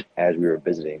as we were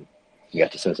visiting. You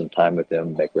got to spend some time with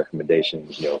them, make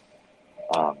recommendations,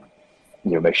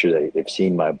 make sure they've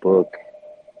seen my book.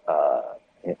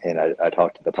 And I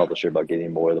talked to the publisher about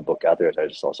getting more of the book out there, as I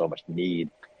just saw so much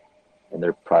need, and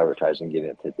they're prioritizing getting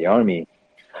it to the Army.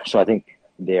 So I think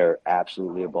they're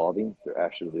absolutely evolving. They're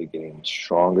absolutely getting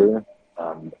stronger.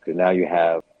 Because now you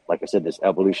have, like I said, this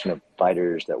evolution of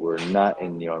fighters that were not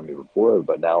in the Army before,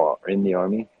 but now are in the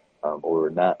Army, or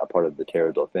not a part of the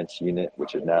Territorial Defense Unit,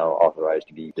 which is now authorized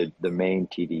to be the main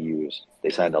TDUs. They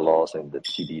signed a law saying that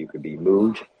TDU could be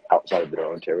moved outside of their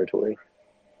own territory.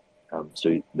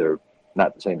 So they're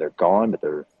not saying they're gone, but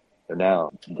they're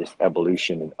now this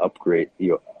evolution and upgrade.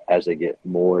 As they get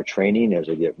more training, as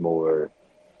they get more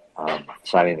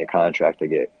signing the contract, they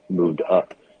get moved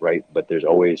up, right? But there's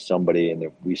always somebody,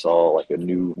 and we saw like a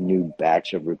new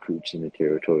batch of recruits in the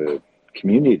territorial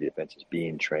community defenses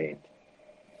being trained.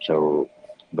 So,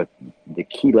 but the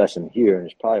key lesson here, and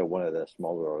it's probably one of the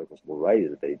smaller articles we'll write,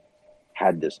 is that they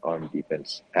had this armed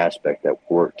defense aspect that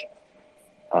worked.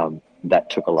 That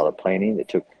took a lot of planning. It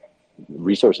took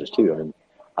resources too.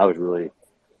 I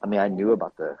knew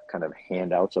about the kind of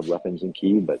handouts of weapons in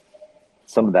Kyiv, but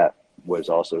some of that was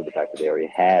also the fact that they already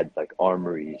had like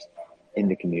armories in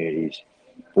the communities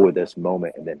for this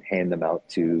moment, and then hand them out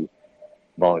to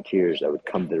volunteers that would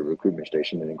come to the recruitment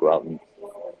station and then go out and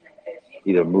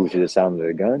either move to the sound of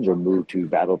their guns or move to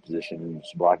battle positions,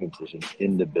 blocking positions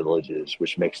in the villages,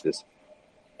 which makes this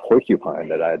porcupine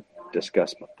that I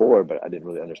discussed before, but I didn't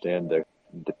really understand the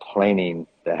planning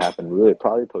that happened really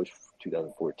probably post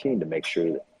 2014 to make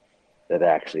sure that it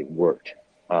actually worked.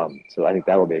 So I think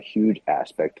that will be a huge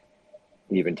aspect.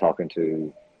 Even talking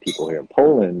to people here in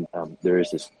Poland, there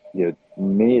is this,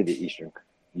 many of the Eastern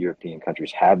European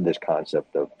countries have this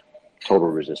concept of total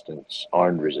resistance,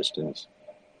 armed resistance,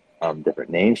 different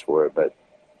names for it, but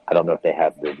I don't know if they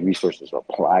have the resources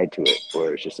applied to it,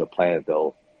 or it's just a plan that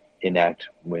they'll enact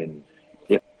when,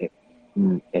 if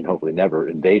and hopefully never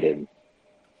invaded.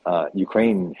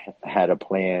 Ukraine had a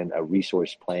plan, a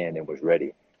resource plan, and was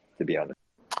ready, to be honest.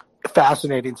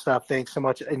 Fascinating stuff. Thanks so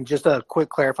much. And just a quick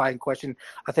clarifying question.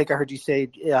 I think I heard you say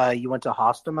you went to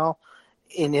Hostomel.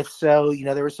 And if so,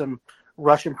 there were some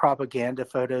Russian propaganda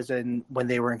photos and when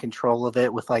they were in control of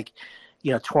it with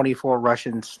 24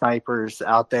 Russian snipers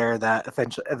out there that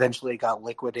eventually got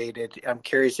liquidated. I'm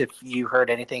curious if you heard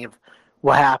anything of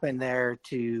what happened there,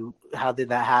 to how did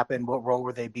that happen? What role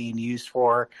were they being used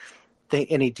for?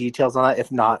 Any details on that?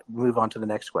 If not, move on to the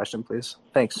next question, please.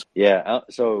 Thanks. Yeah.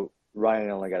 So Ryan,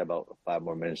 I only got about 5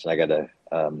 more minutes, and I got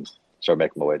to start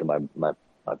making my way to my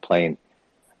plane.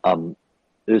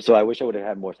 So I wish I would have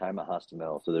had more time at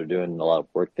Hostomel. So they're doing a lot of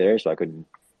work there, so I couldn't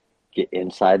get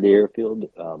inside the airfield.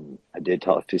 I did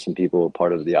talk to some people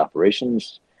part of the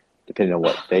operations, depending on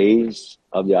what phase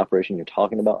of the operation you're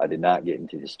talking about. I did not get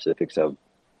into the specifics of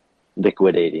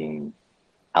liquidating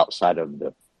outside of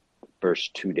the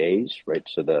first 2 days, right?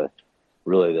 So the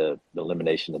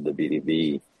elimination of the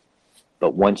VDV.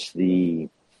 But once the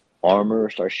armor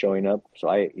starts showing up, so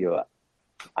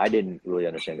I didn't really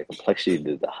understand the complexity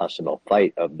of the Hostomel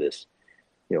fight of this,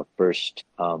 first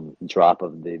drop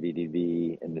of the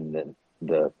VDV, and then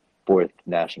the 4th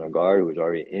National Guard, who was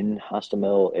already in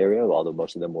Hostomel area, although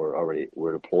most of them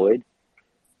were deployed.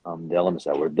 The elements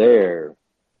that were there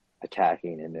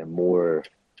attacking, and then more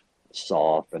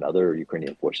SOF and other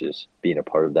Ukrainian forces being a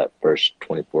part of that first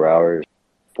 24 hours,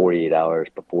 48 hours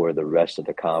before the rest of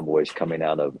the convoys coming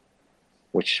out of,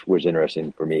 which was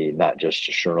interesting for me, not just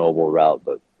a Chernobyl route,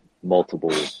 but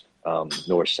multiple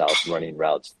north-south running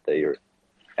routes.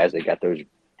 As they got those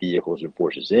vehicles and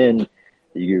forces in,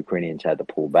 the Ukrainians had to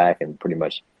pull back and pretty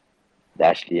much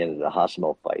actually ended the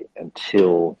Hosmer fight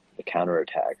until the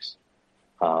counterattacks.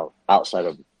 Outside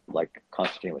of, like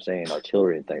Constantine was saying,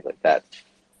 artillery and things like that.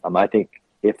 I think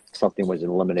if something was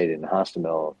eliminated in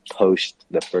Hostomel post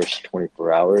the first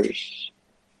 24 hours,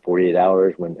 48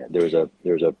 hours, when there was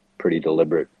a pretty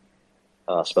deliberate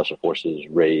special forces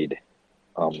raid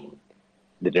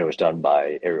that it was done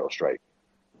by aerial strike.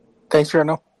 Thanks,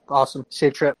 Reno. Awesome.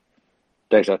 Safe trip.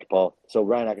 Thanks, Dr. Paul. So,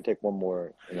 Ryan, I can take one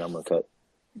more, and then I'm going to cut.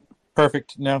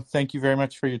 Perfect. No, thank you very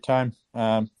much for your time.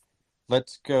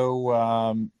 Let's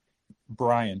go,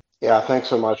 Brian. Yeah, thanks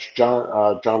so much,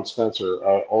 John Spencer.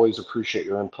 I always appreciate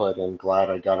your input, and glad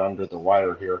I got under the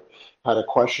wire here. Had a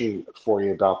question for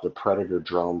you about the Predator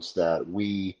drones that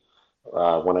we,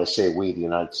 when I say we, the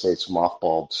United States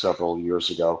mothballed several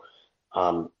years ago.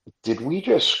 Did we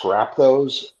just scrap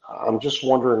those? I'm just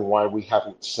wondering why we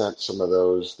haven't sent some of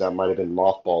those that might have been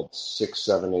mothballed 6,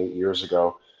 7, 8 years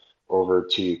ago over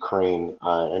to Ukraine.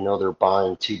 I know they're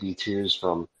buying TB2s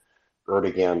from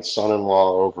Erdogan's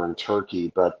son-in-law over in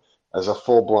Turkey, but as a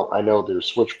full-blown, I know there's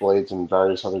Switchblades and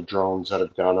various other drones that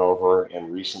have gone over,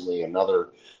 and recently another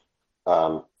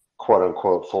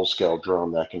quote-unquote full-scale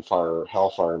drone that can fire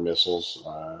Hellfire missiles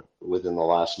within the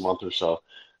last month or so.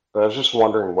 But I was just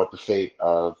wondering what the fate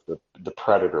of the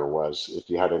Predator was, if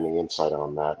you had any insight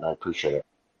on that, and I appreciate it.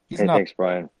 Hey, thanks,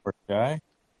 Brian. Guy.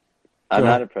 I'm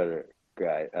not a Predator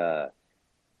guy.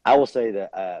 I will say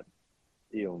that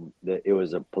that it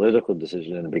was a political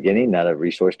decision in the beginning, not a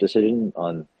resource decision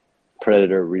on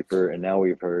Predator, Reaper, and now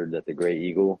we've heard that the Gray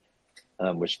Eagle,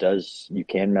 which you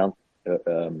can mount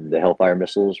the Hellfire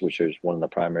missiles, which is one of the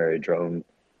primary drone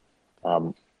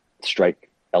strike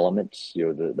elements.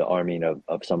 The arming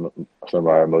of some of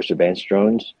our most advanced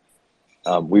drones.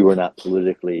 We were not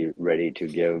politically ready to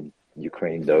give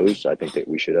Ukraine those. I think that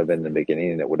we should have in the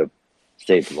beginning, and it would have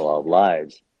saved a lot of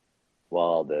lives.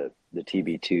 While the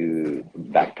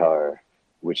TB2 Bakhtar,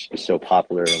 which is so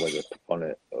popular and was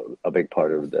a big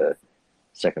part of the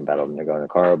second battle of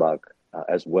Nagorno-Karabakh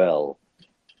as well.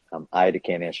 I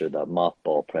can't answer the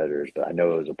mothball Predators, but I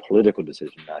know it was a political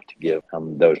decision not to give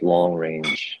those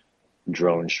long-range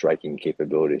drone striking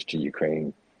capabilities to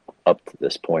Ukraine up to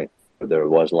this point. There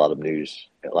was a lot of news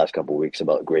in the last couple of weeks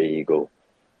about Gray Eagle,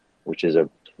 which is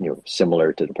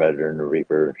similar to the Predator and the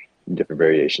Reaper, different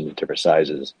variations, different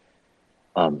sizes.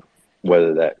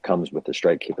 Whether that comes with the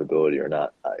strike capability or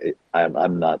not,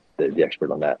 I'm not the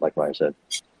expert on that, like Ryan said.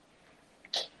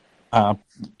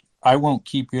 I won't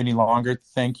keep you any longer.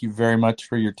 Thank you very much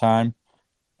for your time.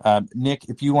 Nick,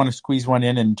 if you want to squeeze one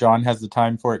in and John has the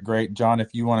time for it, great. John, if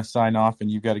you want to sign off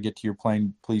and you've got to get to your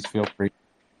plane, please feel free.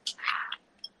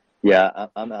 Yeah,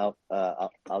 I'm out.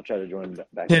 I'll try to join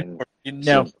back in.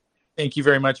 No, thank you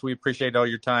very much. We appreciate all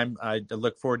your time. I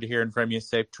look forward to hearing from you.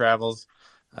 Safe travels.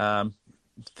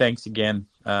 Thanks again.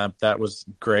 That was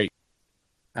great.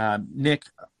 Nick,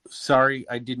 sorry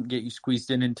I didn't get you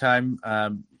squeezed in time.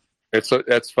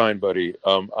 That's fine, buddy.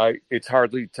 It's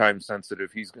hardly time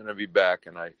sensitive. He's going to be back,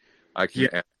 and I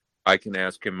can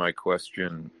ask him my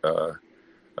question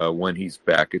when he's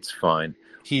back. It's fine.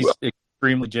 He's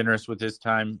extremely generous with his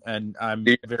time, and I'm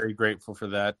very grateful for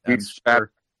that.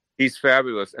 He's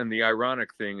fabulous. And the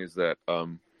ironic thing is that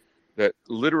that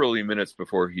literally minutes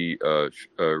before he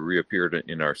reappeared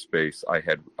in our space,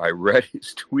 I read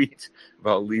his tweet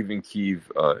about leaving Kyiv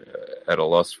at a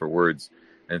loss for words,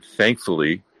 and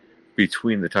thankfully,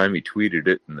 between the time he tweeted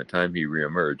it and the time he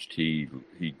reemerged, he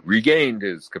regained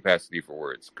his capacity for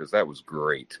words, because that was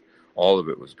great. All of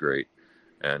it was great.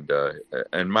 And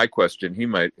my question,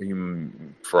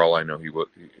 for all I know,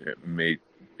 it may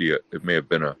have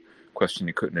been a question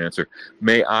he couldn't answer.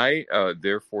 May I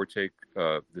therefore take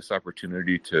this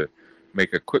opportunity to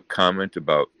make a quick comment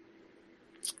about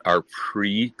our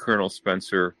pre-Colonel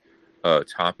Spencer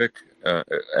topic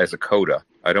as a coda?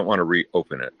 I don't want to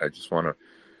reopen it. I just want to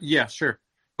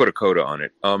put a coda on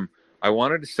it. I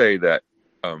wanted to say that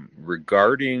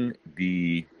regarding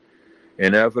the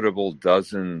inevitable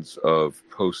dozens of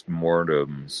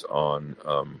postmortems on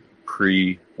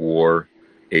pre-war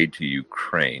aid to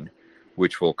Ukraine,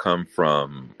 which will come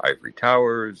from ivory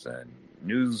towers and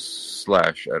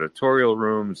news/editorial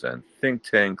rooms and think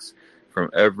tanks from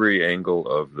every angle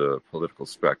of the political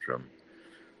spectrum.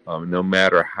 No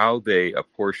matter how they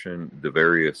apportion the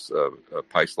various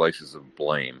pie slices of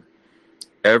blame,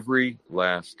 every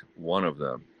last one of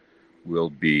them will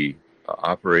be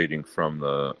operating from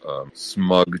the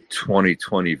smug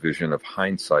 2020 vision of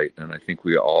hindsight, and I think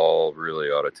we all really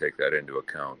ought to take that into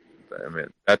account. I mean,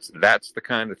 that's the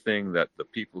kind of thing that the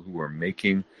people who were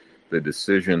making the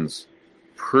decisions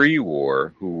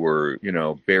pre-war, who were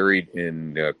buried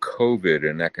in COVID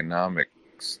and economic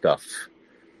stuff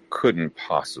couldn't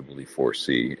possibly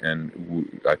foresee.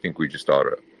 And I think we just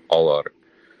all ought to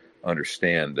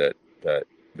understand that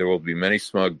there will be many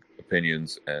smug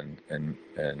opinions, and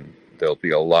there'll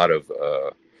be a lot of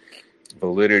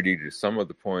validity to some of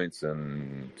the points,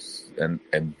 and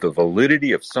the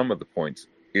validity of some of the points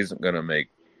isn't going to make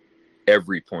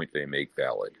every point they make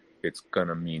valid. It's going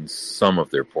to mean some of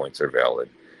their points are valid,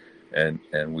 and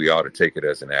we ought to take it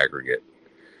as an aggregate.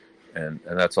 And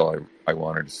that's all I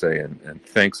wanted to say. And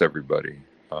thanks, everybody.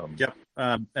 Yep.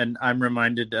 And I'm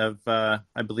reminded of,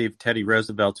 I believe, Teddy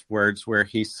Roosevelt's words where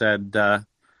he said,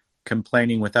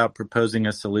 complaining without proposing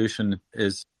a solution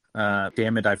is,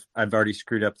 damn it, I've already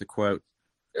screwed up the quote.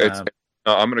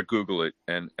 I'm going to Google it,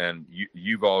 and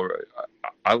you've already.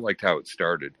 I liked how it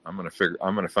started. I'm going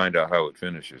to find out how it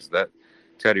finishes. That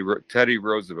Teddy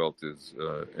Roosevelt is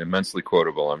immensely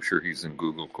quotable. I'm sure he's in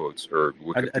Google quotes or.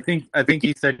 I think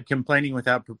he said complaining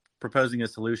without proposing a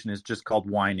solution is just called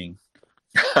whining.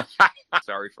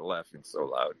 Sorry for laughing so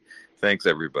loud. Thanks,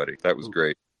 everybody. That was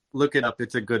great. Look it up.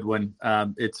 It's a good one.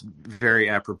 It's very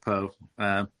apropos.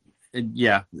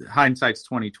 Yeah, hindsight's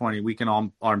 2020. We can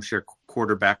all armchair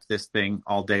quarterback this thing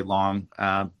all day long.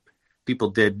 People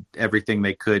did everything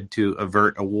they could to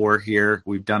avert a war here.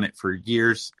 We've done it for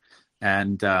years,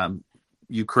 and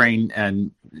Ukraine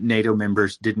and NATO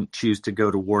members didn't choose to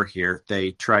go to war here.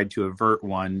 They tried to avert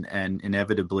one, and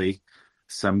inevitably,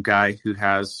 some guy who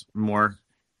has more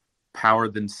power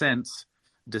than sense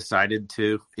decided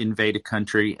to invade a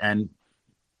country and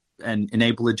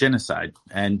enable a genocide.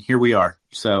 And here we are.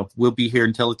 So we'll be here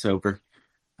until it's over.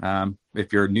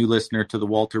 If you're a new listener to the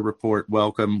Walter Report,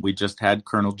 welcome. We just had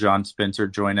Colonel John Spencer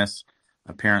join us.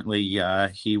 Apparently,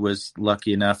 he was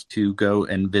lucky enough to go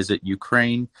and visit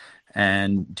Ukraine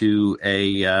and do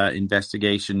a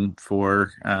investigation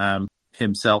for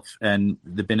himself and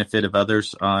the benefit of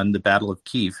others on the Battle of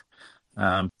Kiev.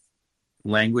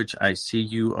 Language, I see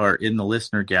you are in the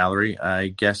listener gallery. I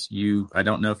guess I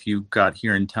don't know if you got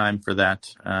here in time for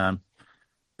that,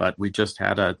 but we just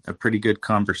had a pretty good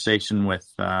conversation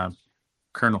with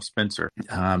Colonel Spencer.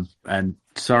 And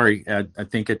sorry, I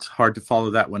think it's hard to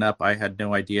follow that one up. I had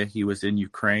no idea he was in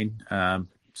Ukraine.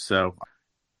 So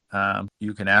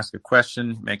you can ask a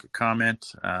question, make a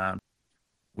comment.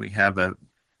 We have a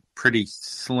pretty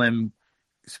slim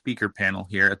speaker panel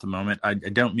here at the moment. I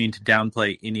don't mean to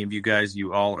downplay any of you guys.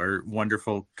 You all are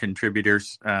wonderful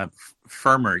contributors.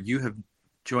 Firmer, you have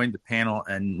joined the panel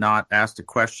and not asked a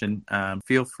question.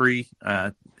 Feel free.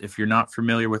 If you're not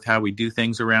familiar with how we do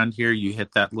things around here, you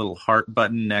hit that little heart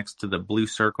button next to the blue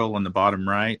circle on the bottom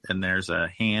right, and there's a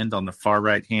hand on the far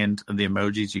right hand of the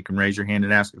emojis. You can raise your hand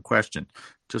and ask a question,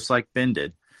 just like Ben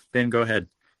did. Ben, go ahead.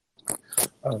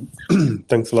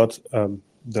 Thanks a lot.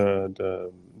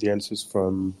 The answers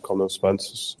from Colonel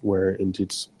Spence were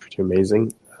indeed pretty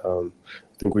amazing. I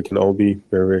think we can all be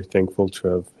very, very thankful to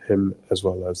have him as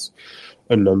well as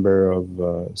a number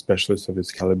of specialists of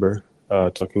his caliber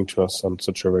talking to us on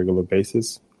such a regular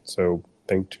basis. So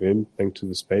thank to him, thank to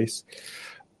the space.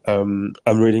 I'm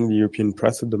reading the European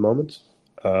press at the moment,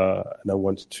 and I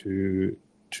wanted to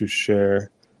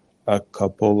share a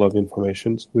couple of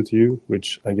informations with you,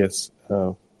 which I guess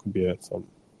could be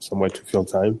some way to fill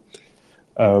time.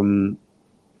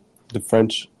 The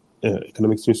French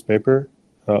economics newspaper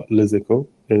Les Echos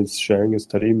is sharing a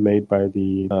study made by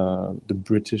the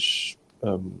British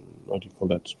what do you call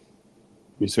that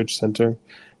research center,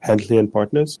 Handley and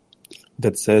Partners,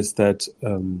 that says that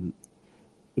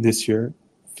this year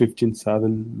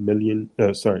 15,000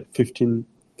 millionaires,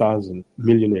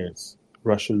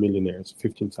 Russian millionaires,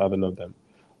 15,000 of them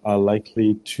are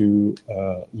likely to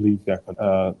leave their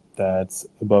country. That's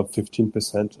about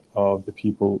 15% of the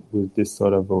people with this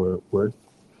sort of worth,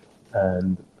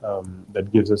 and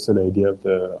that gives us an idea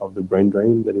of the brain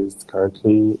drain that is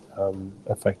currently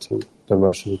affecting the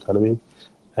Russian economy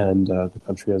and the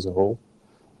country as a whole.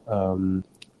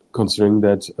 Considering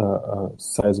that a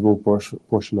sizable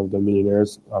portion of the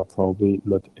millionaires are probably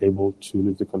not able to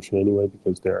leave the country anyway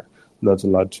because they're not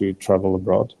allowed to travel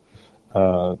abroad.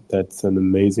 That's an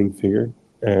amazing figure,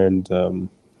 and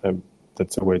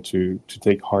that's a way to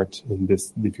take heart in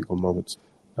this difficult moment.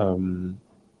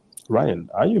 Ryan,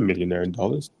 are you a millionaire in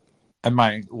dollars? Am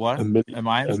I what? Am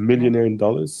I a millionaire in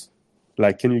dollars?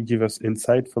 Like, can you give us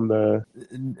insight from the?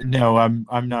 No,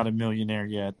 I'm not a millionaire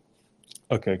yet.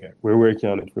 Okay. We're working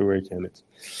on it.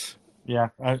 Yeah,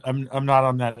 I'm not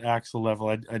on that Axel level.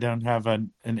 I don't have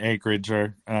an acreage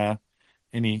or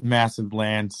any massive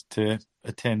lands to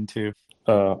attend to.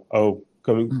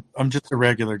 I'm just a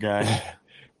regular guy.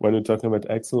 When we're talking about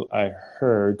Axel, I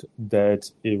heard that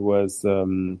it was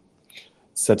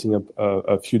setting up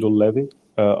a feudal levy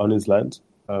on his land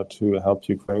to help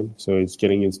Ukraine. So he's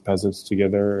getting his peasants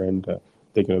together, and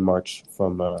they're going to march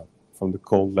from the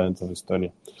cold lands of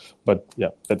Estonia. But yeah,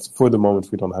 that's for the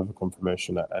moment. We don't have a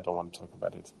confirmation. I don't want to talk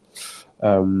about it.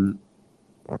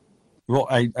 Well,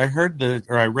 I read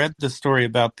the story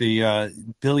about the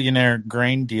billionaire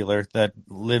grain dealer that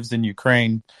lives in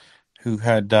Ukraine, who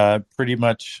had pretty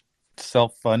much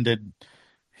self-funded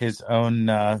his own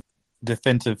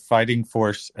defensive fighting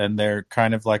force, and they're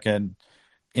kind of like an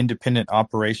independent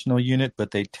operational unit,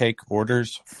 but they take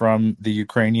orders from the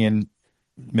Ukrainian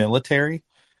military.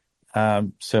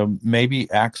 So maybe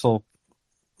Axel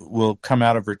will come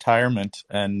out of retirement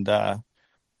and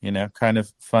kind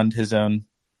of fund his own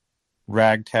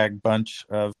ragtag bunch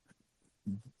of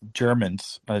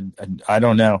Germans. I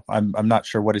don't know. I'm not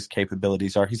sure what his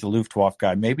capabilities are. He's a Luftwaffe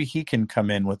guy. Maybe he can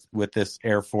come in with this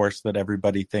air force that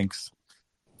everybody thinks.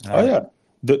 Oh yeah,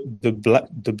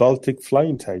 the Baltic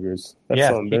Flying Tigers. That's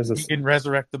Yeah, on. he can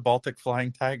resurrect the Baltic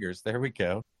Flying Tigers. There we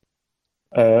go.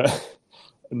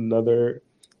 Another.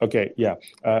 Okay, yeah.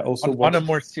 Also, on a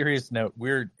more serious note,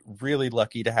 we're really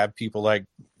lucky to have people like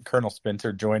Colonel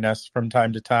Spencer join us from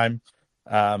time to time.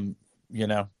 That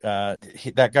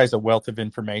guy's a wealth of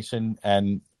information,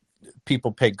 and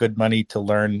people pay good money to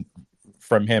learn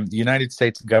from him. The United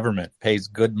States government pays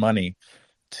good money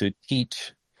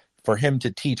for him to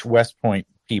teach West Point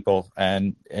people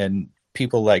and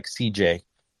people like CJ.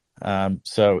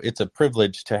 So it's a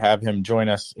privilege to have him join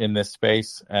us in this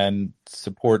space and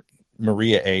support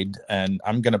Maria Aid. And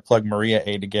I'm going to plug Maria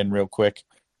Aid again real quick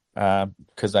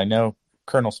because I know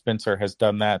Colonel Spencer has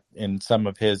done that in some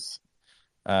of his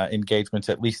engagements.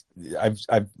 At least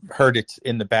I've heard it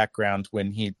in the background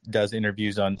when he does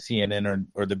interviews on CNN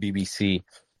or the BBC.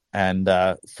 And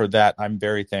for that, I'm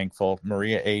very thankful.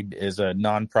 Maria Aid is a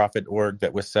nonprofit org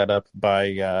that was set up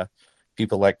by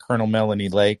people like Colonel Melanie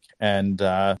Lake and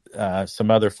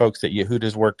some other folks that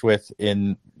Yehuda's worked with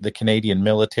in the Canadian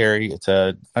military. It's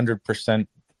a 100%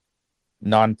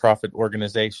 nonprofit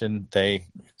organization. They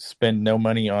spend no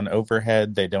money on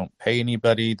overhead. They don't pay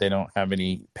anybody. They don't have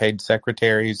any paid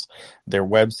secretaries. Their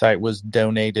website was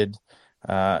donated.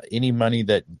 Any money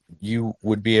that you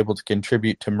would be able to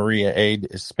contribute to Maria Aid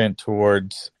is spent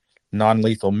towards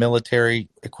non-lethal military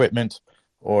equipment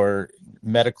or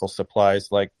medical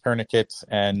supplies like tourniquets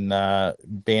and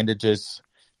bandages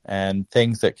and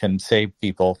things that can save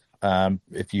people.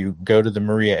 If you go to the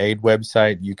Maria Aid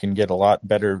website, you can get a lot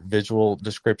better visual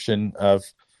description of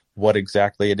what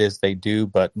exactly it is they do,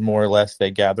 but more or less they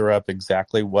gather up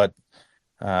exactly what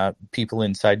people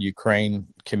inside Ukraine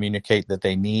communicate that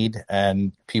they need,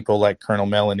 and people like Colonel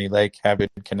Melanie Lake have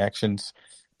good connections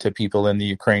to people in the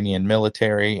Ukrainian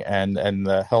military and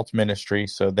the health ministry,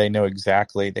 so they know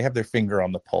exactly, they have their finger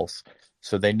on the pulse,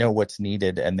 so they know what's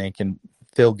needed and they can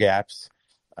fill gaps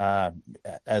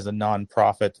as a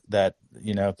nonprofit that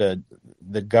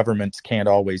the governments can't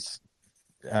always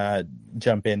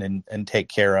jump in and take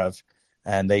care of.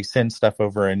 And they send stuff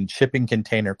over in shipping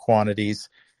container quantities.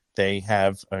 They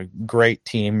have a great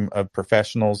team of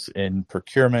professionals in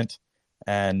procurement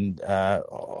and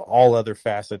all other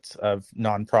facets of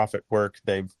nonprofit work.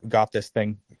 They've got this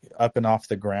thing up and off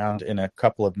the ground in a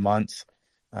couple of months.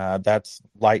 That's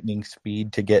lightning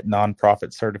speed to get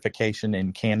nonprofit certification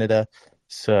in Canada.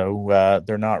 So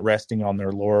they're not resting on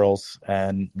their laurels,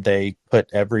 and they put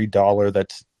every dollar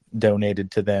that's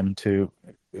donated to them to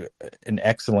an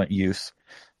excellent use.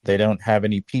 They don't have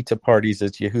any pizza parties,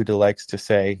 as Yehuda likes to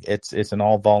say. It's an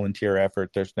all volunteer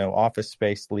effort. There's no office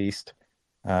space leased.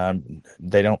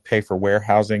 They don't pay for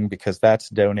warehousing because that's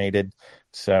donated.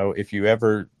 So if you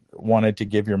ever wanted to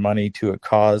give your money to a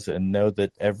cause and know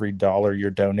that every dollar you're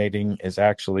donating is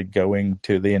actually going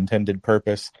to the intended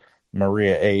purpose,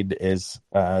 Maria Aid is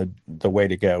the way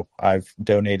to go. I've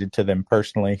donated to them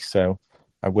personally, so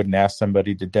I wouldn't ask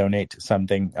somebody to donate to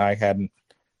something I hadn't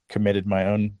committed my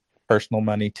own personal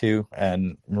money to,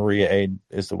 and Maria Aid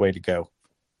is the way to go.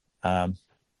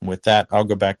 With that, I'll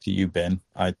go back to you, Ben.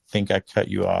 I think I cut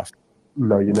you off.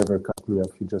 No, you never cut me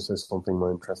off. You just said something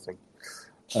more interesting.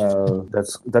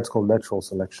 That's called natural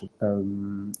selection.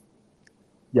 Another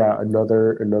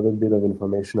bit of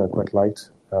information I quite liked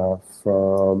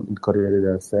from Il Corriere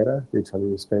della Sera, the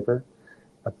Italian newspaper.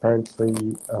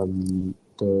 Apparently,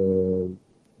 the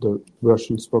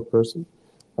Russian spokesperson,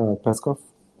 Peskov,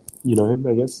 you know him,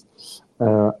 I guess,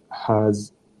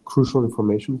 has crucial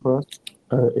information for us.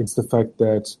 It's the fact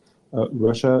that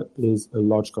Russia is a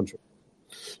large country.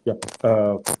 Yeah.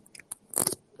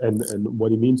 And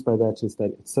what he means by that is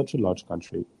that it's such a large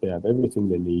country. They have everything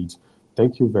they need.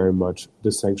 Thank you very much.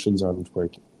 The sanctions aren't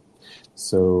working.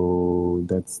 So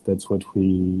that's the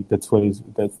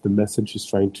message he's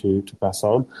trying to pass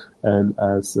on. And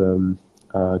as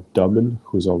Domin,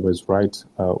 who's always right,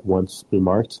 once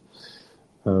remarked,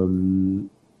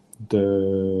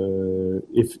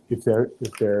 if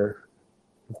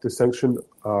the sanctions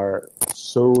are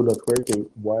so not working,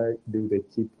 why do they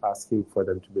keep asking for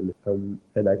them to be lifted?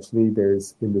 And actually,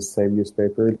 there's in the same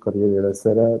newspaper, Corriere della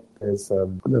Sera, there's a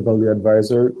Navalny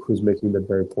advisor who's making that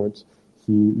very point.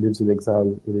 He lives in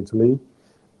exile in Italy,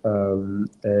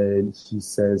 and he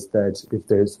says that if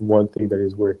there's one thing that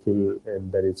is working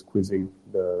and that is squeezing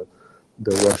the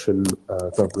Russian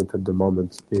government at the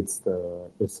moment, it's the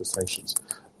sanctions.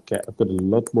 Okay, I've got a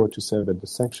lot more to say about the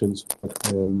sanctions, but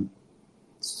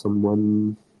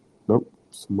someone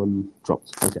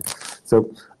dropped. Okay,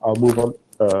 so I'll move on.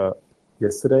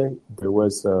 Yesterday there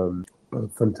was a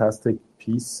fantastic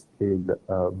piece in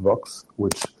Vox,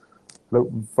 which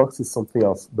Vox is something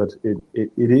else, but it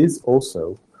is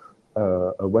also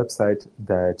a website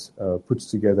that puts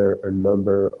together a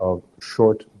number of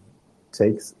short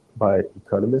takes by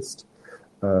economists.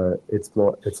 It's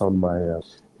on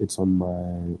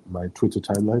my Twitter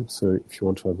timeline, so if you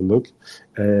want to have a look.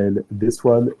 And this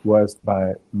one was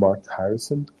by Mark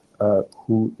Harrison,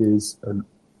 who is an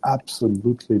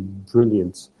absolutely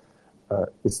brilliant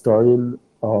historian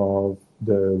of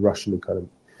the Russian economy.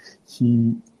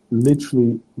 He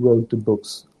literally wrote the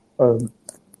books on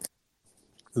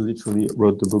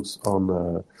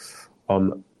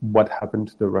what happened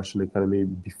to the Russian economy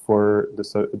before the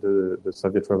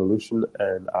Soviet Revolution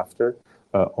and after,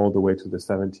 all the way to the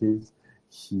 70s.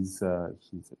 He's a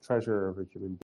treasure of a human being.